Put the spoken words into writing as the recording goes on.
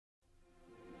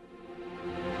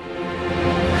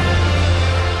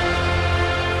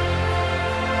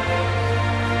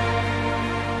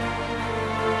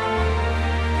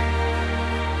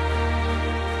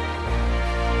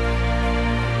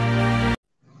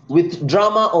With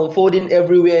drama unfolding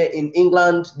everywhere in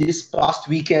England this past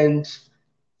weekend,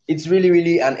 it's really,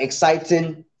 really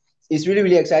exciting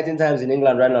times in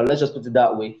England right now. Let's just put it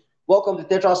that way. Welcome to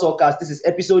Tetra Sorecast. This is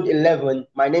episode 11.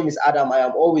 My name is Adam. I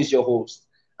am always your host.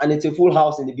 And it's a full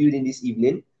house in the building this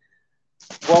evening.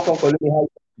 Welcome, Kolumi. How are you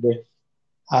today?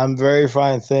 I'm very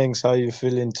fine, thanks. How you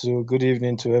feeling too? Good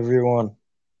evening to everyone.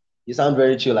 You sound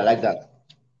very chill. I like that.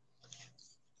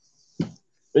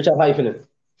 Richard, how are you feeling?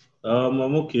 I'm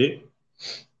okay.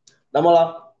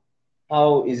 Damola,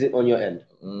 how is it on your end?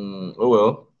 Oh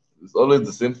well, it's always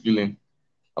the same feeling.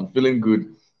 I'm feeling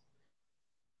good.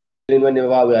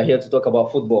 Whenever we are here to talk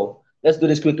about football. Let's do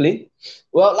this quickly.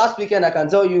 Well, last weekend I can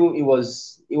tell you it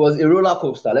was a roller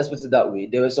coaster. Let's put it that way.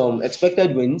 There were some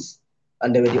expected wins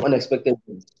and there were the unexpected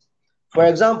wins. For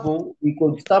example, we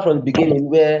could start from the beginning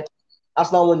where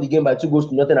Arsenal won the game by 2 goals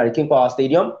to nothing at the King Power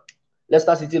Stadium.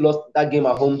 Leicester City lost that game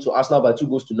at home to Arsenal by 2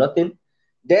 goals to nothing.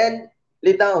 Then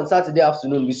later on Saturday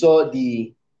afternoon, we saw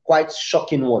the quite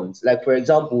shocking ones. Like for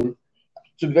example,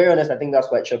 to be very honest, I think that's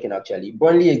quite shocking actually.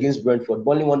 Burnley against Brentford.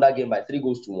 Burnley won that game by 3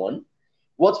 goals to 1.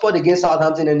 Watford against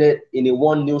Southampton ended in a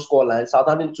 1-0 scoreline.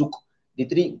 Southampton took the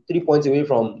three points away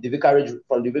from the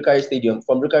Vicarage Stadium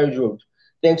from Vicarage Road,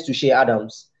 thanks to Shea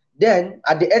Adams. Then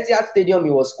at the Etihad Stadium,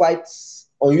 it was quite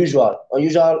unusual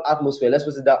atmosphere. Let's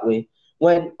put it that way.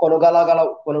 When Conor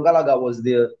Gallagher was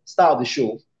the star of the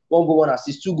show, 1 goal, 1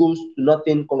 assist, 2 goals to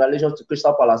nothing. Congratulations to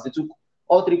Crystal Palace. They took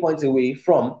all 3 points away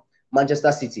from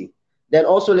Manchester City. Then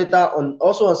also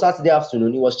on Saturday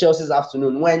afternoon, it was Chelsea's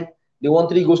afternoon when they won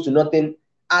 3 goals to nothing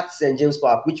at St James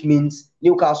Park, which means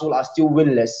Newcastle are still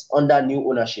winless under new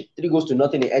ownership. 3 goals to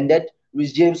nothing it ended.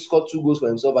 Rhys James scored 2 goals for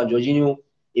himself and Jorginho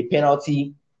a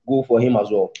penalty goal for him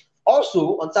as well.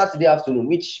 Also on Saturday afternoon,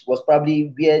 which was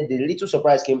probably where the little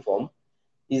surprise came from,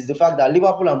 is the fact that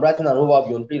Liverpool and Brighton and Hove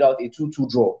Albion played out a 2-2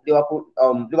 draw.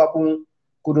 Liverpool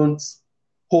couldn't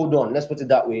hold on. Let's put it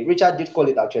that way. Richard did call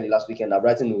it actually last weekend that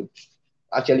Brighton would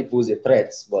actually pose a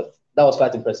threat, but that was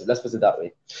quite impressive. Let's put it that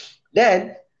way.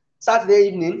 Then Saturday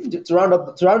evening, to round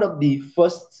up the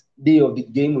first day of the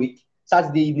game week,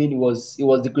 Saturday evening it was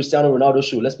the Cristiano Ronaldo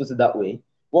show. Let's put it that way.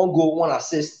 1 goal, 1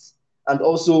 assist, and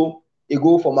also a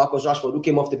goal for Marcus Rashford, who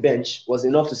came off the bench, was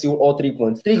enough to seal all 3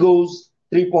 points. 3 goals,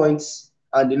 3 points,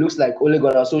 and it looks like Ole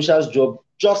Gunnar Solskjaer's job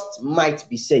just might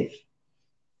be safe.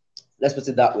 Let's put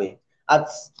it that way. At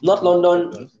North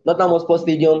London, Tottenham Hotspur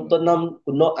Stadium, Tottenham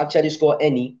could not actually score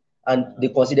any, and they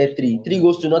conceded three. 3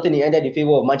 goals to nothing. It ended in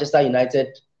favor of Manchester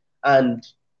United. And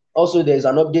also, there's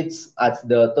an update at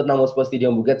the Tottenham Hotspur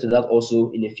Stadium. We'll get to that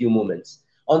also in a few moments.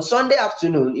 On Sunday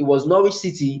afternoon, it was Norwich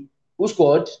City who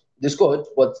scored. They scored,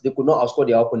 but they could not outscore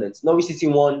their opponents. Norwich City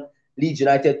won, Leeds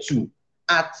United 2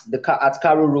 at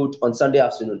Carrow Road on Sunday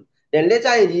afternoon. Then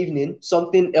later in the evening,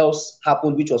 something else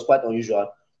happened which was quite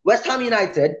unusual. West Ham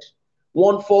United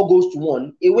won 4 goals to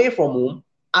 1 away from home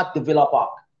at the Villa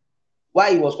Park. Why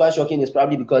it was quite shocking is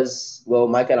probably because, well,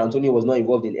 Michael Antonio was not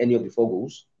involved in any of the 4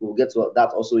 goals. We'll get to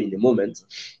that also in a moment.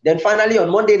 Then finally, on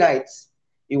Monday night,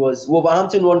 it was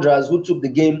Wolverhampton Wanderers who took the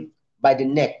game by the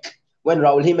neck when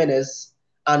Raul Jimenez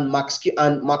and Max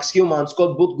Kilman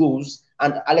scored both goals,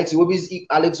 and Alex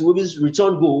Iwobi's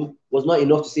return goal was not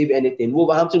enough to save anything.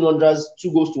 Wolverhampton Wanderers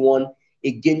 2 goals to 1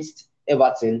 against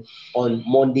Everton on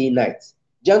Monday night.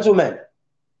 Gentlemen,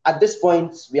 at this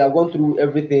point, we have gone through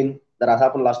everything that has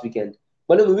happened last weekend.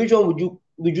 But which one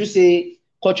would you say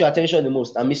caught your attention the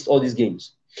most amidst all these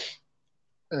games?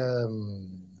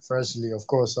 Firstly, of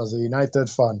course, as a United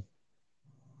fan,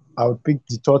 I would pick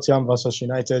the Tottenham versus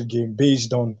United game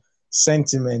based on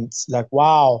sentiment. Like,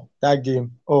 wow, that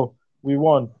game. Oh, we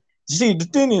won. You see, the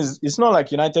thing is, it's not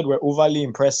like United were overly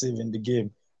impressive in the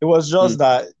game. It was just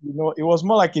that, it was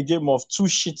more like a game of two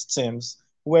shit teams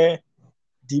where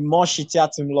the more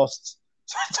shittier team lost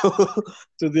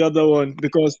to the other one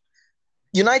because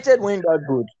United weren't that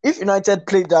good. If United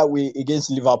played that way against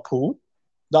Liverpool,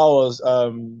 that was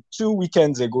 2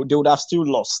 weekends ago, they would have still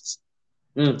lost.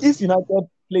 If United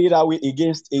play that way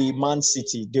against a Man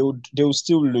City, they would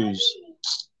still lose.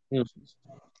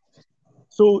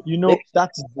 So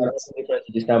that's it.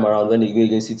 This time around when they go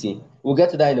against City, we'll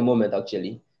get to that in a moment.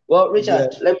 Actually, well,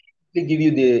 Richard, let me give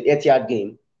you the Etihad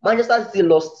game. Manchester City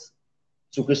lost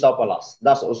to Crystal Palace.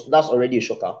 That's already a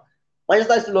shocker.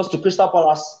 Manchester City lost to Crystal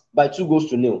Palace by 2 goals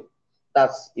to 0.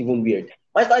 That's even weird.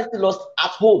 Manchester City lost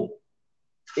at home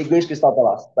against Crystal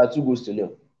Palace by 2 goals to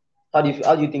 0. How do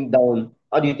you think that one?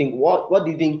 How do you think what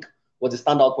do you think was the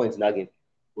standout point in that game?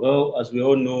 Well, as we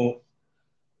all know,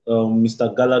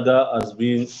 Mr. Gallagher has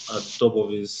been at the top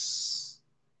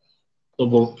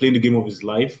of playing the game of his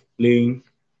life, playing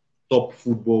top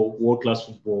football, world class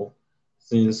football,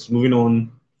 since moving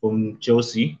on from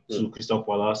Chelsea to Crystal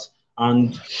Palace.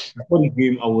 And before the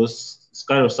game, I was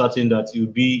kind of certain that you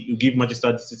give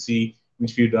Manchester City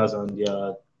midfielders and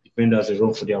their defenders a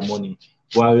run for their money.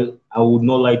 While I would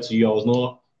not lie to you, I was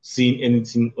not seeing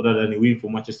anything other than a win for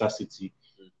Manchester City.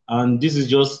 And this is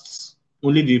just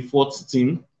only the fourth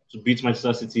team to beat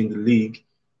Manchester City in the league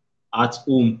at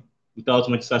home without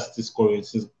Manchester City scoring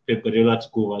since Pep Guardiola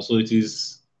took over. So it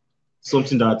is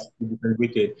something that will be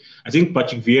celebrated. I think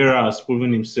Patrick Vieira has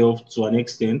proven himself to an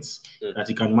extent that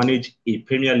he can manage a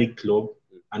Premier League club,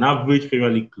 an average Premier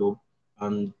League club,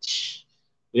 and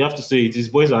you have to say it. His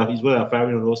boys are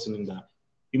firing on all cylinders.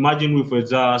 Imagine Wilfred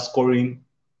Zaha scoring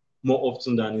more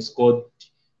often than he scored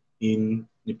in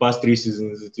the past 3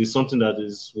 seasons. It is something that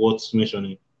is worth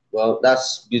mentioning. Well,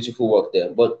 that's beautiful work there.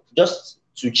 But just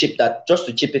to chip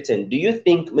it in, do you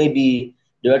think maybe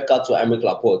the red card to Aymeric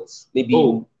Laporte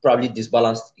probably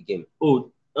disbalanced the game?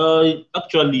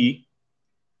 Actually,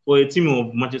 for a team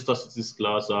of Manchester City's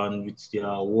class and with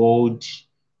their world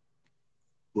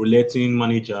rouletting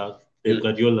manager, Pep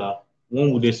Guardiola,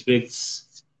 one would expect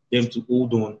them to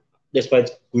hold on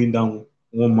despite going down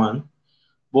one man.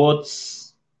 But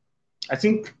I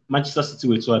think Manchester City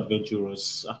were too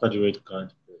adventurous after the red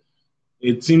card.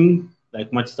 A team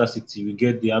like Manchester City,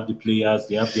 they have the players,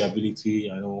 they have the ability,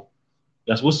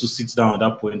 they're supposed to sit down at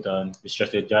that point and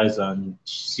strategize and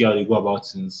see how they go about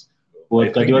things.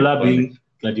 But Guardiola being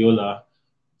Guardiola,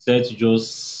 said to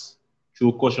just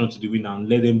throw caution to the wind and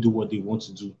let them do what they want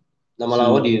to do.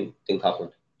 Namala, what do you think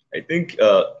happened? I think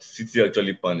City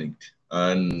actually panicked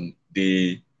and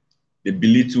they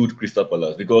belittled Crystal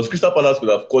Palace because Crystal Palace could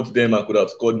have caught them and could have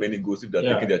scored many goals if they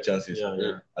had taken their chances.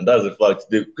 And that's the fact.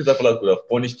 Crystal Palace could have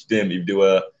punished them if they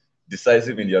were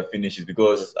decisive in their finishes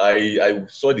because I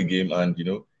saw the game and,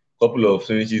 a couple of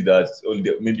finishes that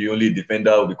maybe only a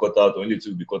defender will be cut out, only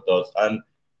two will be cut out. And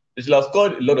they should have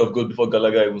scored a lot of goals before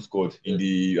Gallagher even scored in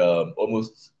the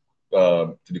almost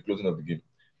to the closing of the game.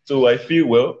 So I feel,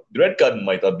 the red card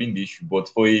might have been the issue, but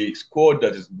for a squad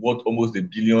that is worth almost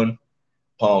 £1 billion,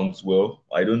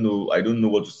 I don't know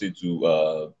what to say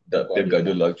to that Pep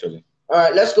Guardiola actually. All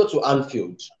right, let's go to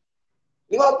Anfield.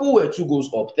 Liverpool were 2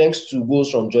 goals up thanks to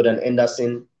goals from Jordan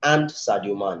Henderson and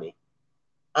Sadio Mane.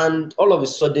 And all of a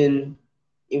sudden,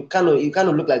 it kind of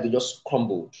looked like they just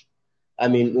crumbled. I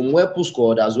mean, Mwepu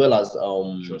scored as well as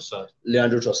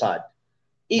Leandro Trossard.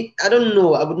 I don't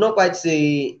know. I would not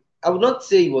say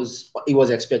it was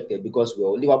expected because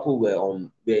Liverpool were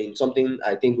in something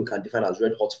I think we can define as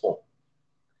red hot form.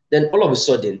 Then all of a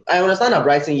sudden, I understand that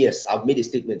Brighton, yes, I've made a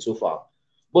statement so far.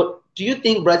 But do you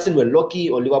think Brighton were lucky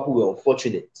or Liverpool were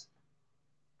unfortunate?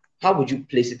 How would you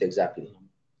place it exactly?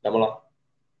 Damola?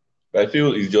 I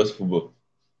feel it's just football.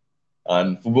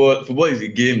 And football is a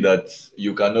game that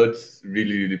you cannot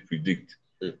really predict.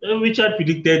 Richard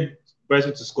predicted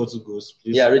Brighton to score 2 goals.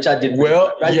 Please. Yeah, Richard did.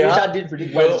 Richard did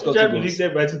predict Brighton to score 2 goals.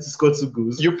 Predicted Brighton to score 2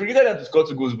 goals. You predicted them to score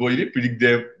 2 goals, but you didn't predict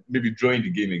them maybe drawing the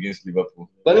game against Liverpool.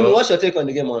 But what's your take on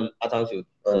the game at Anfield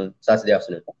on Saturday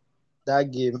afternoon?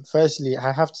 That game, firstly,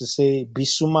 I have to say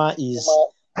Bissouma is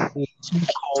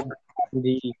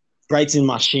the Brighton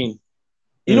machine.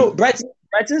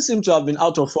 Brighton seemed to have been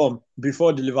out of form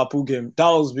before the Liverpool game. That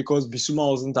was because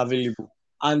Bissouma wasn't available.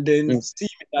 And then see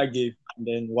that game, and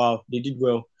then wow, they did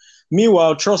well.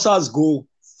 Meanwhile, Trossard's goal,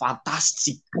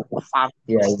 fantastic.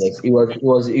 Yeah,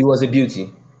 it was a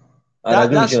beauty.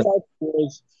 That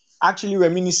was actually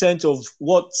reminiscent of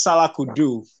what Salah could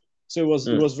do. So it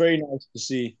was very nice to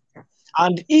see.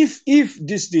 And if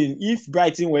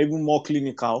Brighton were even more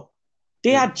clinical,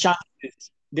 they had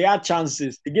chances.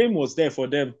 The game was there for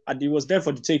them, and it was there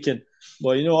for the taking.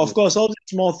 But of course, all the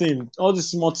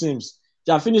small teams,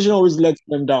 their finishing always lets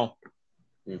them down.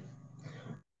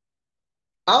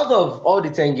 Out of all the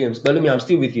 10 games, Bellumi, I'm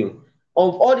still with you.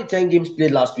 Of all the 10 games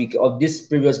played last week, of this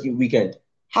previous weekend,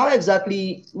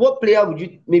 what player would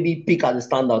you maybe pick as a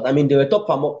standout? I mean, they were top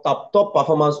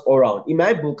performers all around. In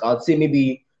my book, I'd say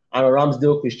maybe Aaron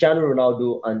Ramsdale, Cristiano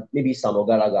Ronaldo, and maybe Samuel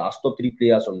Gallagher as top 3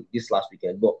 players from this last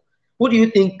weekend. But who do you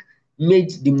think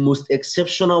made the most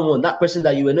exceptional one? That person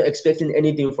that you were not expecting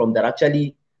anything from that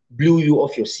actually blew you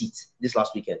off your seat this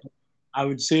last weekend? I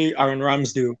would say Aaron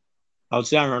Ramsdale.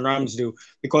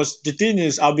 Because the thing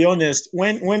is, I'll be honest,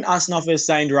 when Arsenal first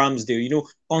signed Ramsdale,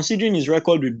 considering his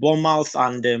record with Bournemouth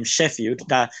and Sheffield,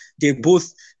 that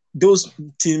those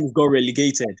teams got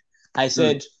relegated, I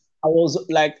said, I was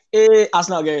like, hey,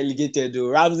 Arsenal get relegated though.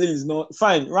 Ramsdale is not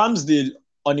fine. Ramsdale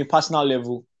on a personal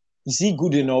level, is he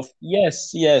good enough?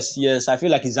 Yes. I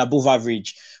feel like he's above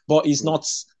average, but he's not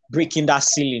breaking that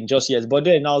ceiling just yet. But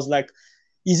then I was like,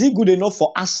 is he good enough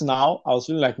for Arsenal? I was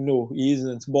feeling like, no, he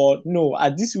isn't. But no,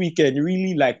 at this weekend,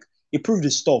 really like he proved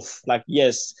his stuff. Like,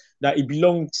 yes, that he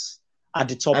belongs at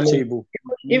the top I mean, table.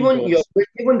 even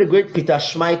even the great Peter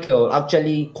Schmeichel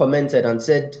actually commented and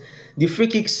said the free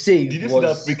kick save Did you see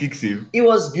that free kick save? It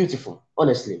was beautiful,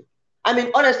 honestly. I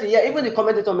mean, honestly, yeah, even the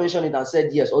commentator mentioned it and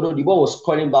said yes, although the ball was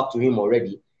calling back to him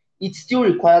already, it still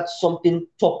required something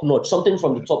top notch, something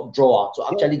from the top drawer to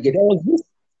actually get.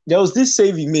 There was this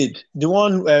save he made, the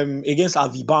one against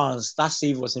Avi Barnes. That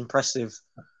save was impressive.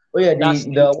 Oh yeah,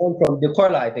 the one from the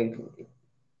corner, I think.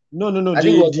 No. The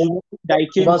one that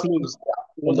came close.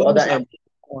 On the other end.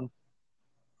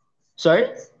 Sorry?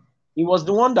 It was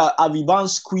the one that Avi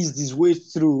Barnes squeezed his way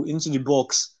through into the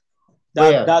box.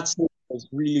 That save was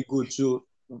really good too.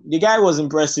 The guy was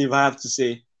impressive, I have to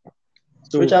say.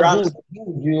 So Richard, who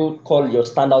would you call your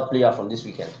standout player from this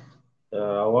weekend?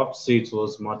 I would have to say it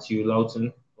was Matthew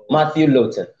Lowton. Matthew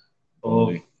Lowton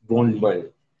of Burnley.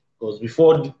 Because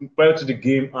prior to the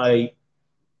game, I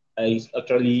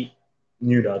actually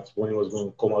knew that Burnley was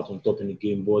going to come out on top in the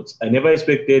game, but I never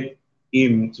expected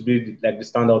him to be like the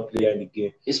standout player in the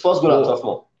game. His first goal at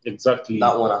Tottenham. Exactly.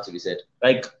 That one had to be said.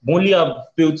 Like Burnley have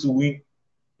failed to win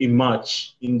a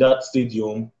match in that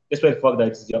stadium, despite the fact that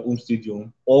it's their home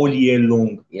stadium all year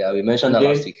long. Yeah, we mentioned that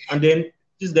last week. And then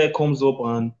this guy comes up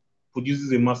and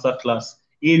produces a masterclass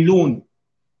alone.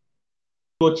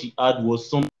 What he had was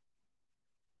some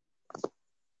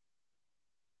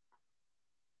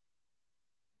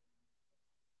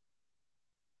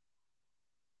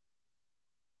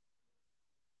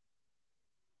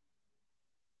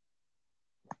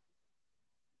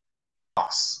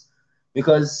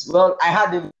because, well, I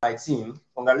had him in my team.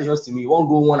 Congratulations to me. 1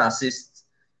 goal, 1 assist,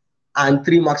 and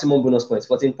 3 maximum bonus points,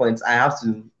 14 points. I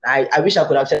wish I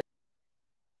could actually.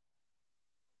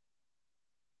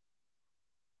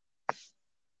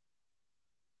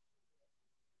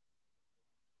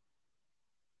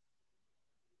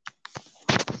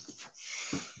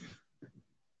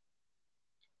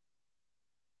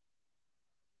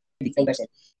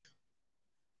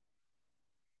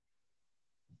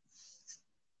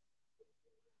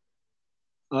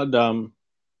 Adam.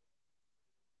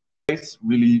 It's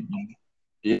really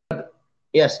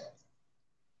Yes.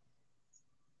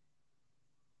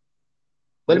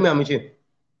 Let me unmute you.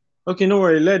 Okay, no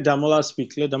worry. Let Damola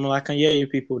speak. I can hear you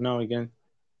people now again.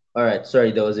 All right.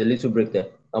 Sorry, there was a little break there.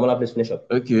 Damola, please finish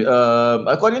up. Okay.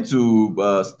 According to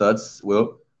stats,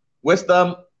 well, West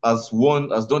Ham has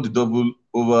done the double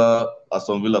over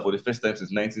Aston Villa for the first time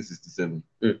since 1967.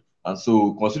 And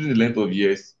so, considering the length of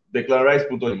years, Declan Rice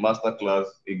put on a masterclass,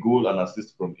 a goal and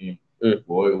assist from him.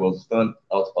 Boy, it was a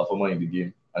stand-out performer in the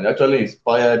game, and actually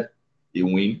inspired a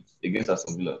win against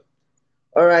Aston Villa.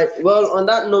 All right. Well, on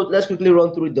that note, let's quickly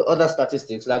run through the other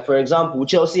statistics. Like, for example,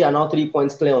 Chelsea are now 3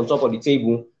 points clear on top of the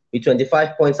table with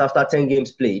 25 points after 10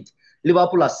 games played.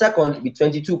 Liverpool are second with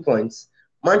 22 points.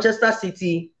 Manchester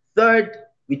City third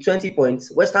with 20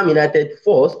 points. West Ham United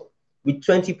fourth with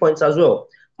 20 points as well.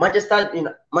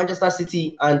 Manchester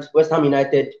City and West Ham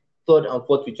United third and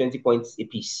fourth with 20 points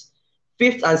apiece.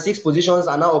 Fifth and sixth positions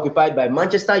are now occupied by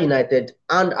Manchester United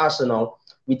and Arsenal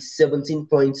with 17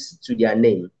 points to their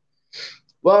name.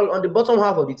 Well, on the bottom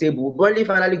half of the table, Burnley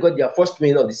finally got their first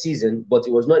win of the season, but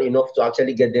it was not enough to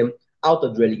actually get them out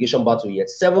of the relegation battle yet.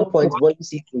 7 points, Burnley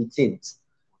sit 18th.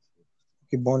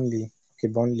 Okay, Burnley.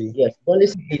 Yes, Burnley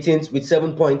sit 18th with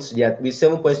 7 points. With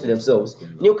 7 points to themselves.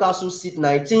 Newcastle sit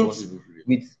 19th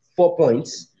with 4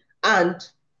 points, and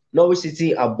Norwich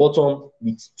City are bottom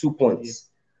with 2 points.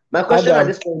 My question at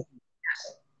this point is,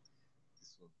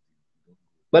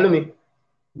 Balumi.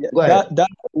 Go ahead. That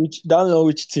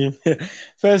Norwich team.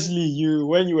 Firstly,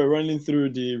 when you were running through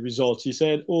the results, you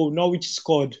said, "Oh, Norwich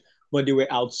scored, but they were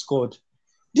outscored."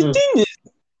 The thing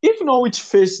is, if Norwich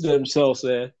face themselves,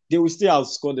 they will still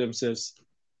outscore themselves.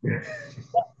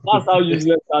 That's how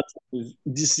useless that is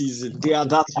this season. They are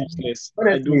that useless.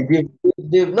 Honestly,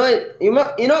 they've not. You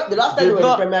know, the last time they were in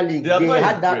the Premier League, they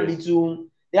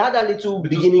had that little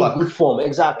beginning good form,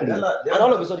 exactly. And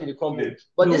all of a sudden they crumbled.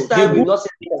 But this time we've not seen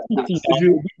it. If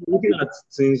you're looking at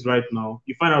things right now,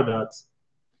 you find out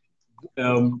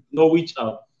that Norwich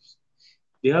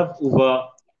they have over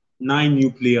 9 new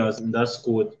players in that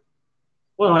squad.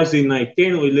 What am I saying? 9,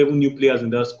 10 or 11 new players in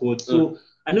that squad. So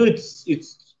I know it's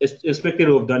expected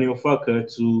of Daniel Farke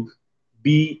to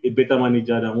be a better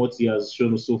manager than what he has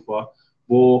shown so far,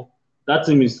 but that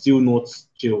team is still not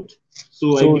chilled.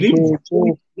 So I believe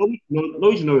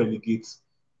Norwich not relegate.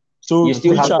 So you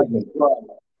still have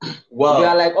wow. They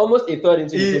are like almost a third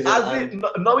into the season.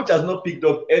 Norwich has not picked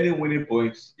up any winning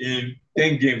points in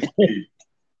 10 games.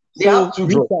 They have 2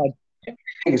 draws. I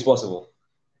think it's possible.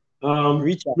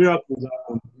 Richard. Miracles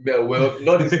happen. Yeah, well,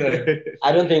 not this time.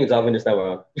 I don't think it's happening this time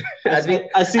around. I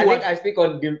think I speak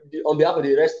on behalf of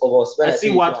the rest of us. When I see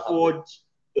it's not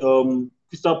Watford,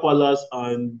 Crystal Palace,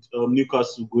 and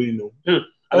Newcastle going on. And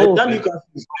Oh. that Newcastle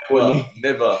is Well, funny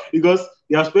never. because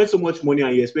they have spent so much money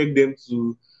and you expect them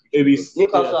to maybe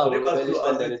Newcastle have Newcastle barely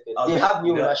spent has- anything. has- They have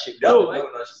new they have- ownership. they have Oh, no I-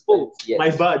 ownership. oh, Yes. my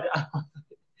bad.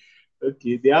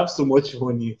 Okay, they have so much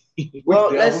money.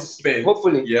 Well, They let's haven't spent.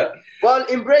 hopefully. Yeah. Well,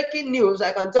 in breaking news,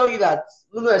 I can tell you that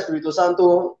Nuno Espirito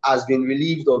Santo has been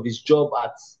relieved of his job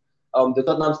at the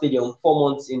Tottenham Stadium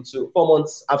 4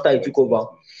 months after he took over.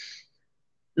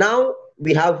 Now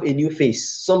we have a new face.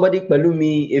 Somebody,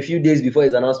 Pelumi, a few days before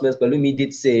his announcement, Pelumi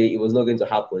did say it was not going to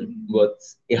happen, but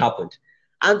it happened.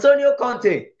 Antonio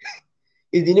Conte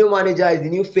is the new manager, is the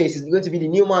new face, is going to be the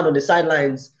new man on the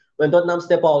sidelines when Tottenham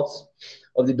step out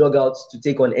of the dugouts to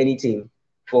take on any team.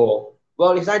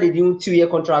 He signed a new 2-year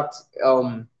contract.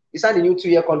 He signed a new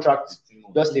 2-year contract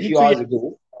just a few hours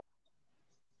ago.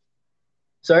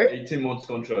 Sorry? 18 months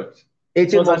contract.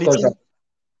 18 months contract.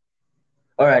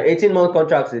 All right, 18-month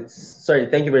contracts.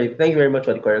 Thank you very much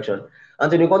for the correction.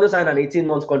 Antonio Conte signed an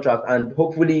 18-month contract, and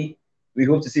hopefully we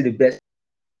hope to see the best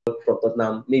from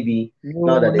Tottenham. Maybe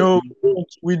now that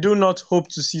We do not hope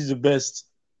to see the best.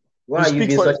 why You are you speak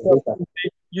being for such a yourself.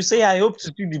 hater? You say I hope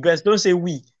to see the best. Don't say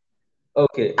we.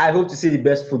 Okay, I hope to see the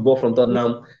best football from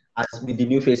Tottenham as with the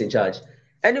new face in charge.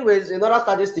 Anyways, in other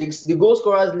statistics, the goal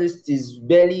scorers list has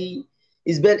barely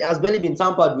been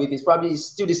tampered with. It's probably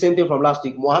still the same thing from last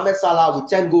week. Mohamed Salah with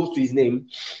 10 goals to his name.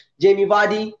 Jamie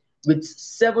Vardy with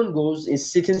 7 goals is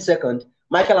sitting second.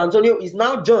 Michael Antonio is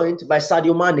now joined by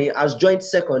Sadio Mane as joint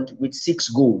second with 6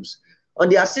 goals. On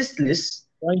the assist list,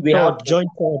 we have joint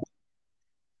third.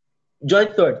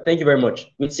 Joint third, thank you very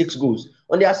much, with 6 goals.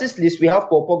 On the assist list, we have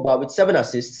Paul Pogba with 7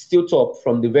 assists, still top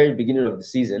from the very beginning of the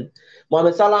season.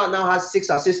 Mohamed Salah now has 6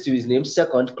 assists to his name,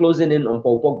 second, closing in on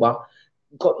Paul Pogba.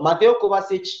 Mateo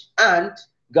Kovacic and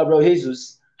Gabriel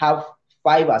Jesus have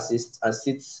 5 assists and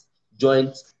sits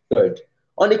joint third.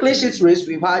 On the clean sheets race,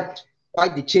 we've had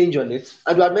quite the change on it.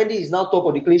 Edouard Mendy is now top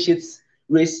of the clean sheets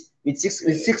race with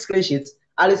 6 clean sheets.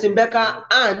 Alisson Becker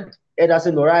and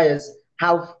Ederson Moraes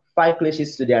have 5 clean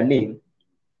sheets to their name.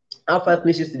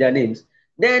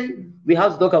 Then we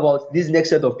have to talk about this next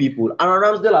set of people. Aaron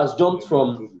Ramsdale has jumped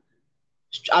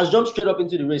straight up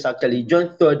into the race. Actually,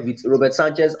 joined third with Robert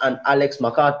Sanchez and Alex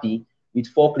McCarthy with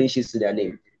 4 clean sheets to their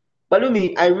name.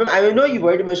 Balumi, I know you've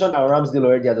already mentioned Aaron Ramsdale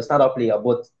already as a standout player,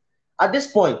 but at this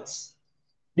point,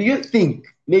 do you think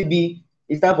maybe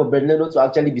it's time for Bernd Leno to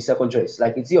actually be second choice?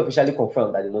 Like, is he officially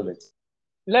confirmed at the moment?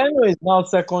 Leno is now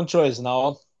second choice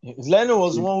now. Leno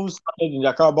was one who started in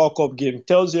the Carabao Cup game.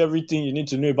 Tells you everything you need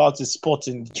to know about his spot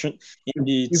in the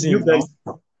If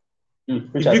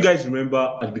team. you guys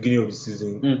remember at the beginning of the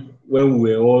season when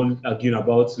we were all arguing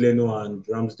about Leno and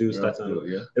Ramsdale starting,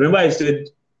 Yeah. remember I said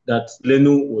that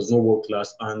Leno was not world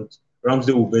class and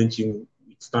Ramsdale will bench him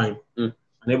with time.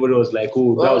 And everybody was like,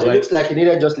 oh, Well, that was it right. looks like he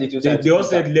needed just little time. They all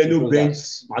said Leno bench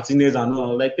Martinez and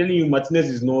all. Like telling you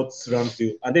Martinez is not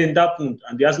Ramsdale. And then that point,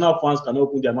 and the Arsenal fans cannot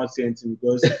open their mouth to say anything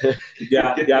because they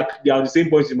are on the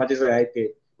same point with Manchester United.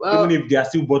 Well, even if they are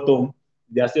still bottom,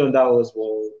 they are still under us.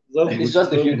 Well, it's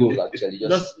just a few goals actually.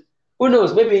 Who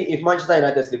knows? Maybe if Manchester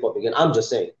United slip up again, I'm just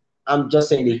saying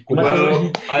they could.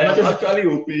 Well, I am actually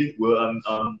hoping. Well,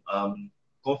 I'm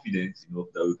confident enough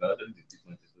that we can actually defeat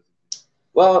Manchester City.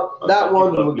 Well, that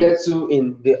one we will get to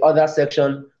in the other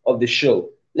section of the show.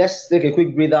 Let's take a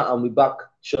quick breather and we'll be back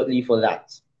shortly for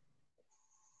that.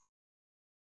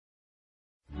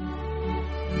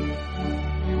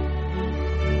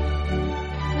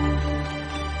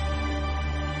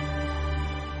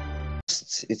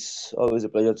 It's always a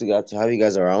pleasure to have you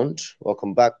guys around.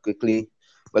 Welcome back quickly.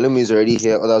 Balumi is already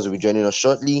here. Others will be joining us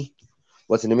shortly.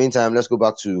 But in the meantime, let's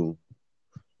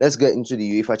get into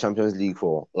the UEFA Champions League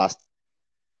for match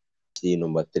day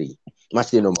number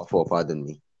 4, pardon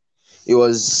me. It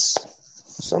was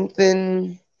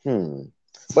something.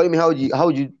 Balumi, how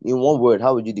would you, in one word,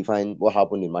 how would you define what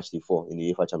happened in match day 4 in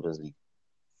the UEFA Champions League?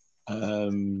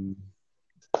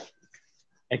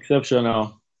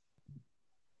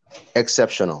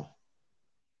 Exceptional.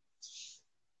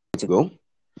 To go.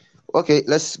 Okay,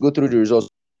 let's go through the results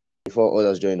before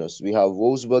others join us. We have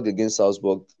Wolfsburg against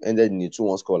Salzburg, ended in a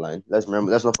 2-1 scoreline. Let's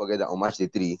not forget that on match day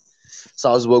 3,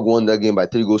 Salzburg won that game by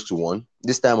 3-1.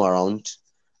 This time around,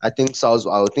 I think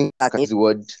I can use the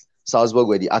word Salzburg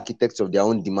were the architects of their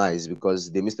own demise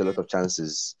because they missed a lot of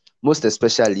chances. Most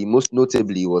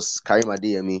notably was Karim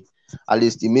Adeyemi. At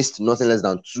least he missed nothing less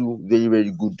than 2 very,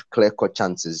 very good clear-cut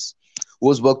chances.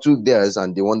 Wolfsburg took theirs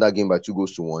and they won that game by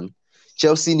 2-1.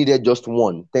 Chelsea needed just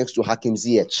one, thanks to Hakim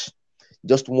Ziyech.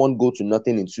 Just one goal to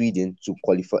nothing in Sweden to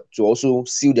qualify, to also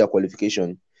seal their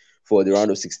qualification for the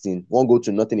round of 16. One goal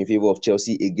to nothing in favor of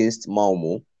Chelsea against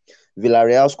Malmo.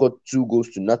 Villarreal scored 2 goals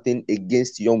to nothing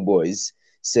against Young Boys.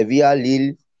 Sevilla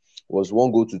Lille was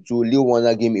 1 goal to 2. Lille won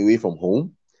that game away from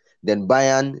home. Then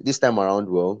Bayern, this time around,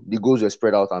 well, the goals were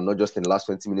spread out and not just in the last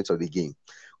 20 minutes of the game.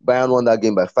 Bayern won that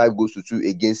game by 5 goals to 2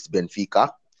 against Benfica.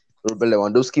 Robert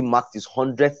Lewandowski marked his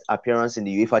 100th appearance in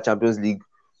the UEFA Champions League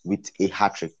with a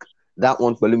hat-trick. That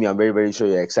one, Pelumi, I'm very, very sure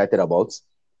you're excited about.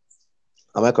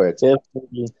 Am I correct?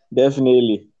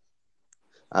 Definitely.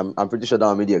 I'm pretty sure that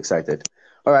one made you excited.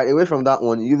 All right, away from that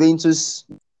one, Juventus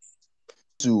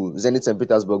to Zenit St.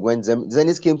 Petersburg. When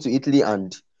Zenit came to Italy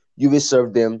and Juve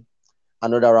served them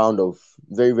another round of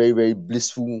very, very, very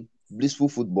blissful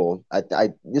football.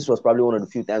 This was probably one of the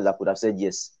few times I could have said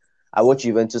yes. I watched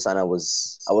Juventus and I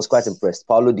was quite impressed.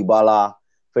 Paulo Dybala,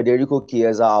 Federico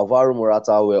Chiesa, Alvaro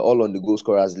Morata were all on the goal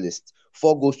scorers list.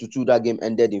 4 goals to 2, that game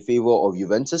ended in favor of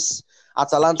Juventus.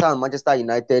 Atalanta and Manchester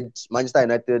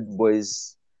United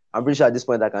boys, I'm pretty sure at this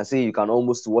point I can say you can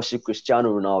almost worship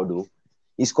Cristiano Ronaldo.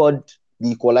 He scored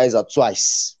the equalizer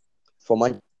twice for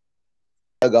Manchester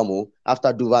Bergamo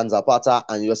after Duvan Zapata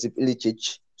and Josip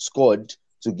Ilicic scored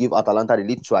to give Atalanta the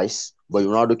lead twice, but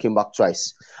Ronaldo came back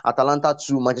twice. Atalanta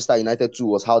 2, Manchester United 2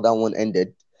 was how that one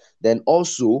ended. Then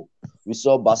also, we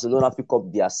saw Barcelona pick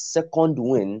up their second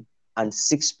win and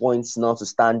 6 points now to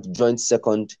stand joint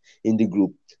second in the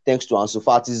group, thanks to Ansu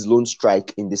Fati's lone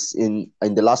strike in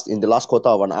the last quarter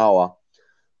of an hour.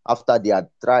 After they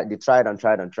tried and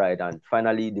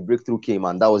finally the breakthrough came,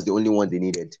 and that was the only one they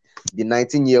needed. The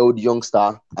 19-year-old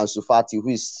youngster Ansu Fati, who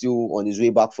is still on his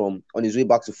way back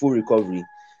to full recovery,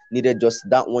 needed just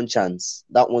that one chance,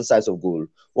 that one size of goal.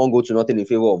 1 goal to nothing in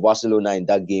favor of Barcelona in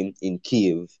that game in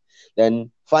Kiev.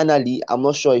 Then finally, I'm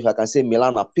not sure if I can say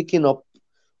Milan are picking up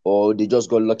or they just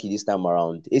got lucky this time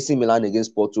around. AC Milan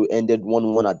against Porto ended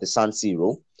 1-1 at the San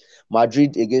Siro.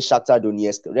 Madrid against Shakhtar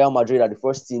Donetsk. Real Madrid are the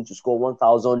first team to score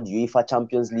 1,000 UEFA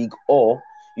Champions League or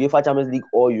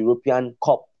European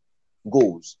Cup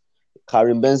goals.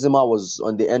 Karim Benzema was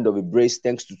on the end of a brace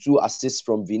thanks to 2 assists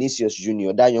from Vinicius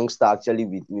Junior. That youngster actually,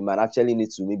 we might actually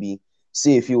need to maybe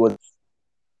see if he was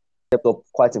stepped up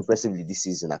quite impressively this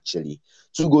season actually.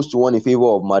 2 goals to 1 in favor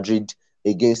of Madrid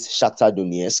against Shakhtar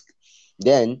Donetsk.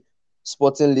 Then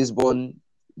Sporting Lisbon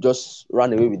just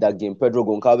ran away with that game. Pedro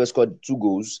Goncalves scored 2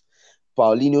 goals.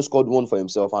 Paulinho scored 1 for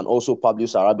himself, and also Pablo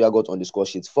Sarabia got on the score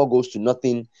sheet. 4 goals to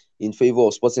nothing in favor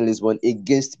of Sporting Lisbon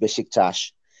against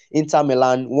Besiktas. Inter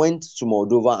Milan went to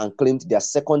Moldova and claimed their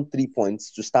second 3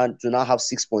 points to now have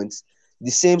 6 points.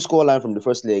 The same scoreline from the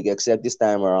first leg, except this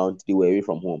time around they were away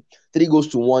from home. 3 goals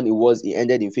to 1 it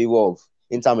ended in favor of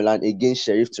Inter Milan against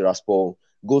Sheriff Tiraspol.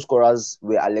 Goal scorers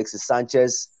were Alexis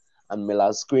Sanchez and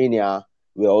Milas Skriniar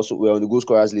were on the goal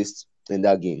scorers list in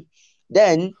that game.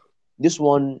 Then this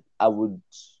one I would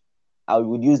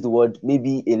use the word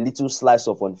maybe a little slice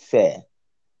of unfair.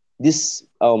 This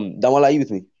Damola, are you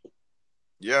with me?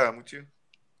 Yeah, I'm with you.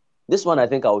 This one I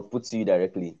think I would put to you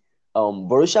directly.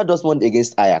 Borussia Dortmund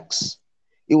against Ajax.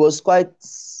 It was quite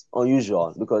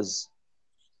unusual because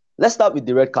let's start with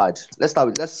the red card. Let's start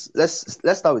with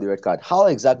the red card. How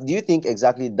exactly do you think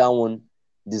exactly that one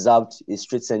deserved a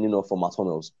straight sending off for Matt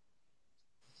Hummels?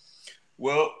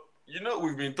 Well,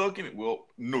 we've been talking. Well,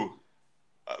 no,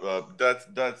 that's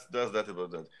that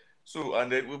about that. So,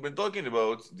 and then we've been talking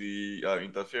about the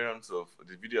interference of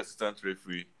the video assistant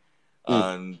referee,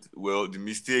 and the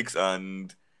mistakes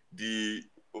and the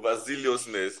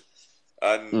overzealousness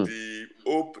and the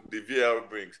hope the VAR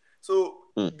brings. So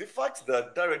the fact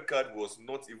that red card was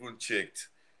not even checked,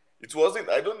 it wasn't.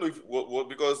 I don't know if what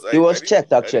because it was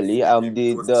checked actually. I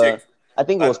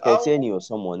think it was Colteni or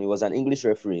someone. It was an English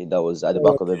referee that was at the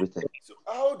back of everything. So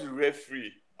how the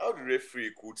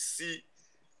referee could see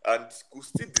and could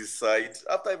still decide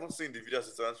after even seeing the video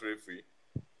assistant referee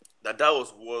that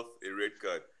was worth a red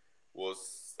card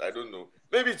was, I don't know.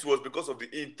 Maybe it was because of the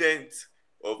intent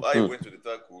of how he went to the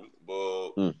tackle,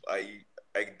 but I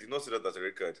did not see that as a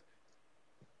red card.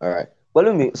 All right.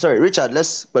 Richard,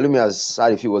 Balumi has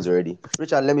had a few words already.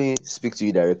 Richard, let me speak to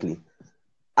you directly.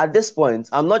 At this point,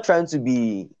 I'm not trying to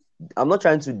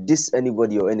diss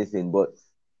anybody or anything, but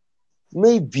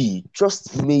maybe,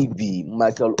 just maybe,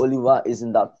 Michael Oliver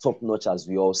isn't that top notch as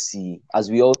we all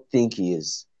think he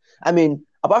is. I mean,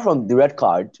 apart from the red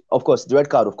card, of course,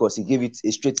 he gave it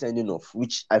a straight sending off,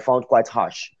 which I found quite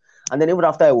harsh. And then even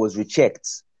after it was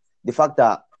rechecked, the fact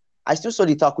that I still saw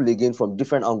the tackle again from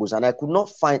different angles, and I could not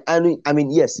find. I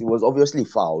mean, yes, it was obviously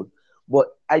foul, but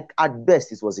at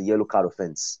best it was a yellow card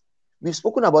offense. we've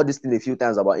spoken about this thing a few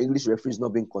times about English referees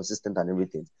not being consistent and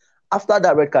everything. After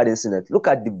that red card incident, look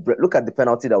at the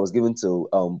penalty that was given to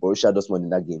Borussia Dortmund in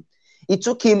that game. It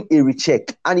took him a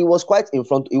recheck, and he was quite in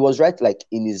front. He was right, like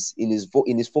in his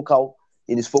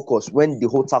focus when the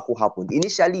whole tackle happened.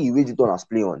 Initially, he read it on as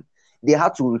play on. They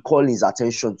had to recall his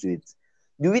attention to it.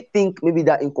 Do we think maybe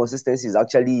that inconsistency is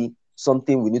actually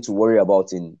something we need to worry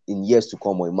about in years to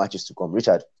come or in matches to come?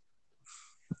 Richard?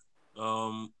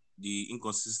 The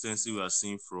inconsistency we are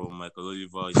seeing from Michael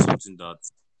Oliver is something that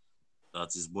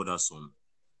is bothersome,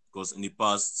 because in the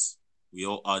past we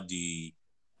all had the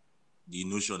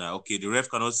notion that okay, the ref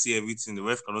cannot see everything,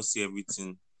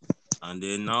 and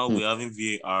then now we're having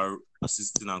VAR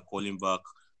assisting and calling back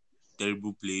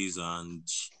terrible plays and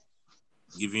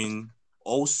giving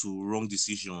also wrong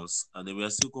decisions, and then we are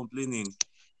still complaining.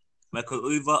 Michael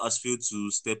Oliver has failed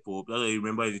to step up. That I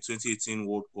remember in the 2018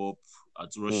 World Cup at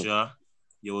Russia,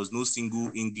 there was no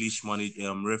single English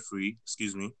referee,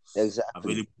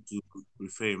 available to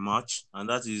referee a match, and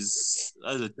that is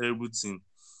a terrible thing.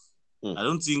 I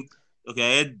don't think. Okay,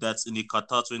 I heard that in the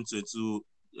Qatar 2022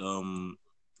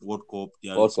 World Cup, they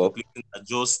are expecting that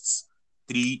just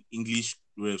 3 English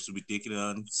refs will be taken,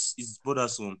 and it's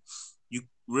bothersome. You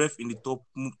ref in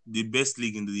the best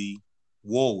league in the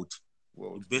world.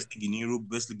 The best league in Europe,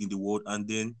 best league in the world, and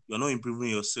then you're not improving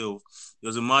yourself. There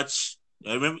was a match,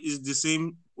 I remember it's the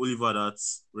same Oliver that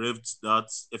revved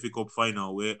that FA Cup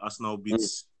final where Arsenal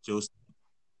beats Chelsea.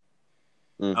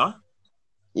 Huh?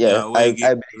 Yeah, where he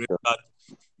gave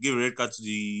a red card to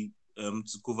the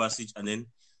to Kovacic, and then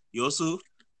he also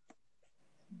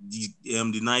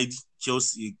denied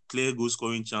Chelsea a clear goal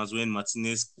scoring chance when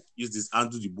Martinez used his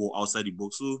hand to the ball outside the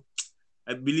box. So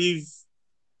I believe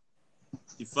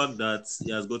the fact that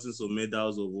he has gotten some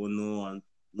medals of honor and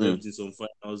revved in some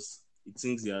finals, he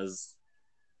thinks he has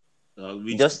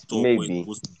reached just the top where maybe he's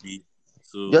supposed to be.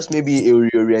 So just maybe a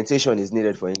reorientation is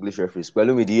needed for English referees.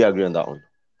 Pelumi, do you agree on that one?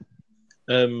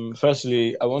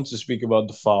 Firstly, I want to speak about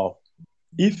the foul.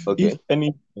 If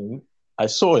anything, I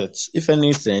saw it. If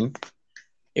anything,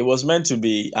 it was meant to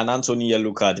be an Anthony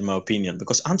yellow card, in my opinion,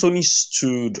 because Anthony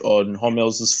stood on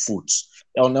Hummels' foot,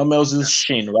 on Hummels'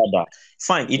 shin, rather.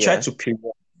 Fine, he tried to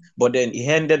pivot, but then he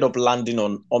ended up landing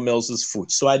on Hummels'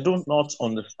 foot. So I do not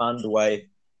understand why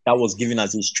that was given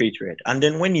as a straight red. And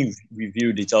then when he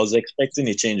reviewed it, I was expecting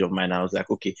a change of mind. I was like,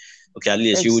 okay, at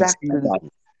least you would see that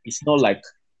it's not like,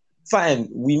 fine,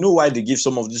 we know why they give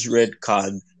some of this red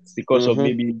card because of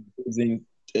maybe using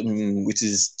with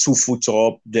his 2 foot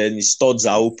up, then his studs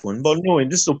are open. But no, in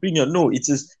this opinion, no, it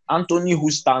is Anthony who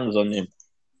stands on him.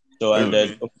 So and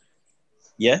then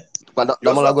you have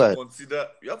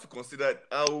to consider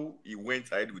how he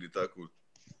went ahead with the tackle.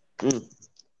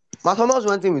 Matt Hummels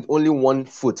went in with only 1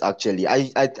 foot. Actually,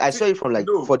 I saw it from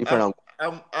 4 different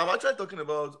angles. I'm actually talking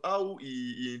about how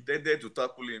he intended to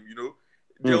tackle him. You know,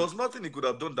 there was nothing he could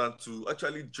have done than to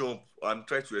actually jump and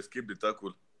try to escape the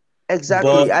tackle.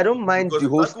 Exactly. I don't mind the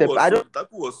whole step. The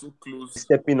tackle was so close.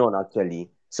 Stepping on, actually.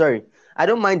 Sorry. I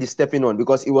don't mind the stepping on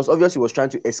because it was obvious he was trying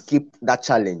to escape that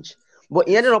challenge. But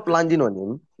he ended up landing on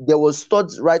him. There was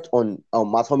studs right on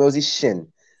Matt Hummels' shin.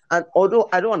 And although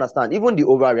I don't understand, even the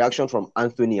overreaction from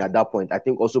Anthony at that point, I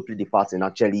think also played the part in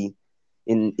actually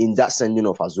in that sending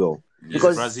off as well.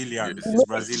 Because Brazilian.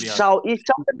 He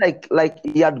shouted like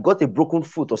he had got a broken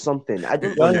foot or something. I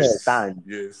don't understand.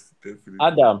 Yes, definitely.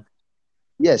 Adam.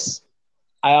 Yes.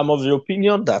 I am of the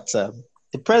opinion that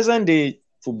the present day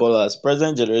footballers,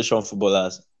 present generation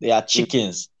footballers, they are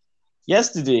chickens.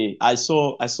 Yesterday, I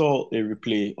saw a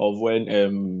replay of when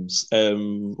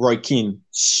Roy Keane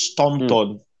stomped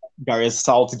on Gareth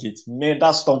Southgate. Man,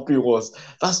 that stomping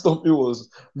was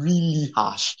really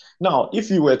harsh. Now,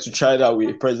 if you were to try that with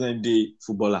a present day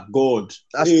footballer, God,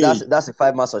 that's a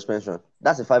 5-match suspension.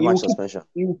 That's a 5-match suspension.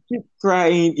 He'll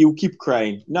keep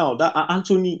crying. Now that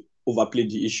Anthony overplayed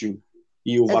the issue.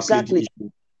 He overplayed the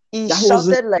issue. He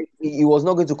shouted like he was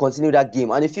not going to continue that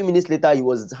game, and a few minutes later, he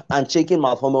was shaking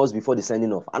Matt Hummels before the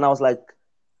sending off. And I was like,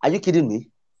 "Are you kidding me?"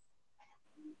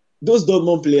 Those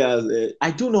Dortmund players,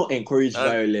 I do not encourage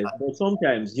violence, but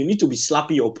sometimes you need to be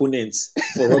slapping your opponents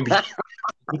for rugby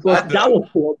because that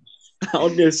was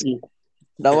honestly.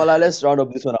 Nawala, let's round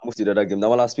up this one and move to the other game.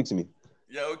 Nawala, speak to me.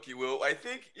 Yeah, okay. Well, I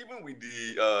think even with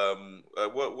the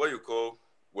what you call,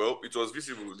 well, it was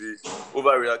visible, the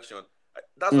overreaction.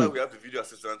 That's why we have the video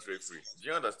assistant referee. Do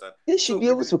you understand? They should be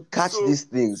able to catch these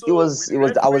things. I was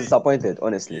disappointed,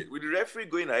 honestly. Yeah, with the referee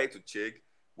going ahead to check,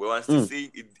 well, I'm still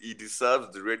saying he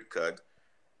deserves the red card.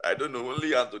 I don't know.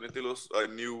 Only Anthony Taylor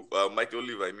knew, Michael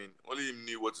Oliver, only him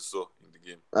knew what he saw in the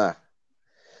game.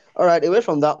 All right, away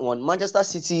from that one, Manchester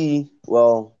City,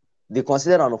 well, They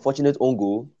considered an unfortunate own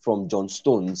goal from John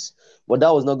Stones, but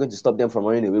that was not going to stop them from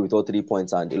running away with all 3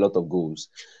 points and a lot of goals.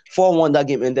 4-1, that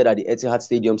game ended at the Etihad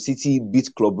Stadium. City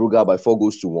beat Club Brugge by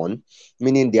 4-1,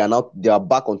 meaning they are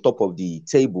back on top of the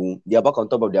table. They are back on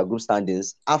top of their group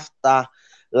standings after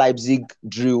Leipzig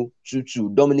drew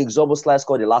 2-2. Dominic Szoboszlai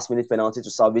scored the last-minute penalty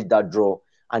to salvage that draw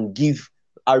and give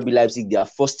RB Leipzig their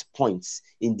first points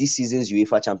in this season's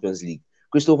UEFA Champions League.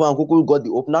 Christopher Nkunku got the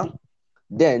opener.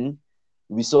 Then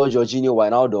we saw Jorginho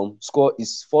Wijnaldum score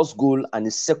his first goal and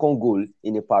his second goal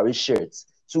in a Paris shirt.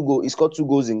 He scored 2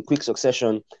 goals in quick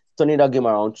succession, turning that game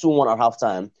around 2-1 at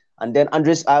halftime. And then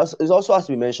it also has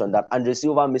to be mentioned that Andre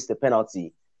Silva missed a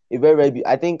penalty. A very, very big,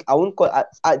 I think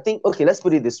okay, let's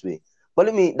put it this way. But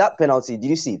that penalty, did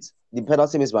you see it? The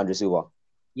penalty missed by Andre Silva.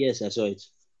 Yes, I saw it.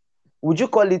 Would you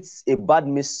call it a bad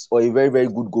miss or a very, very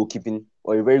good goalkeeping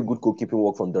or a very good goalkeeping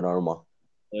work from Donnarumma?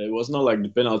 It was not like the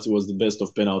penalty was the best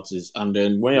of penalties. And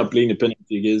then when you're playing a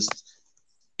penalty against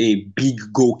a big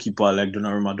goalkeeper like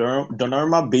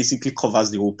Donnarumma basically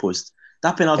covers the whole post.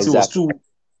 That penalty was too...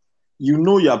 You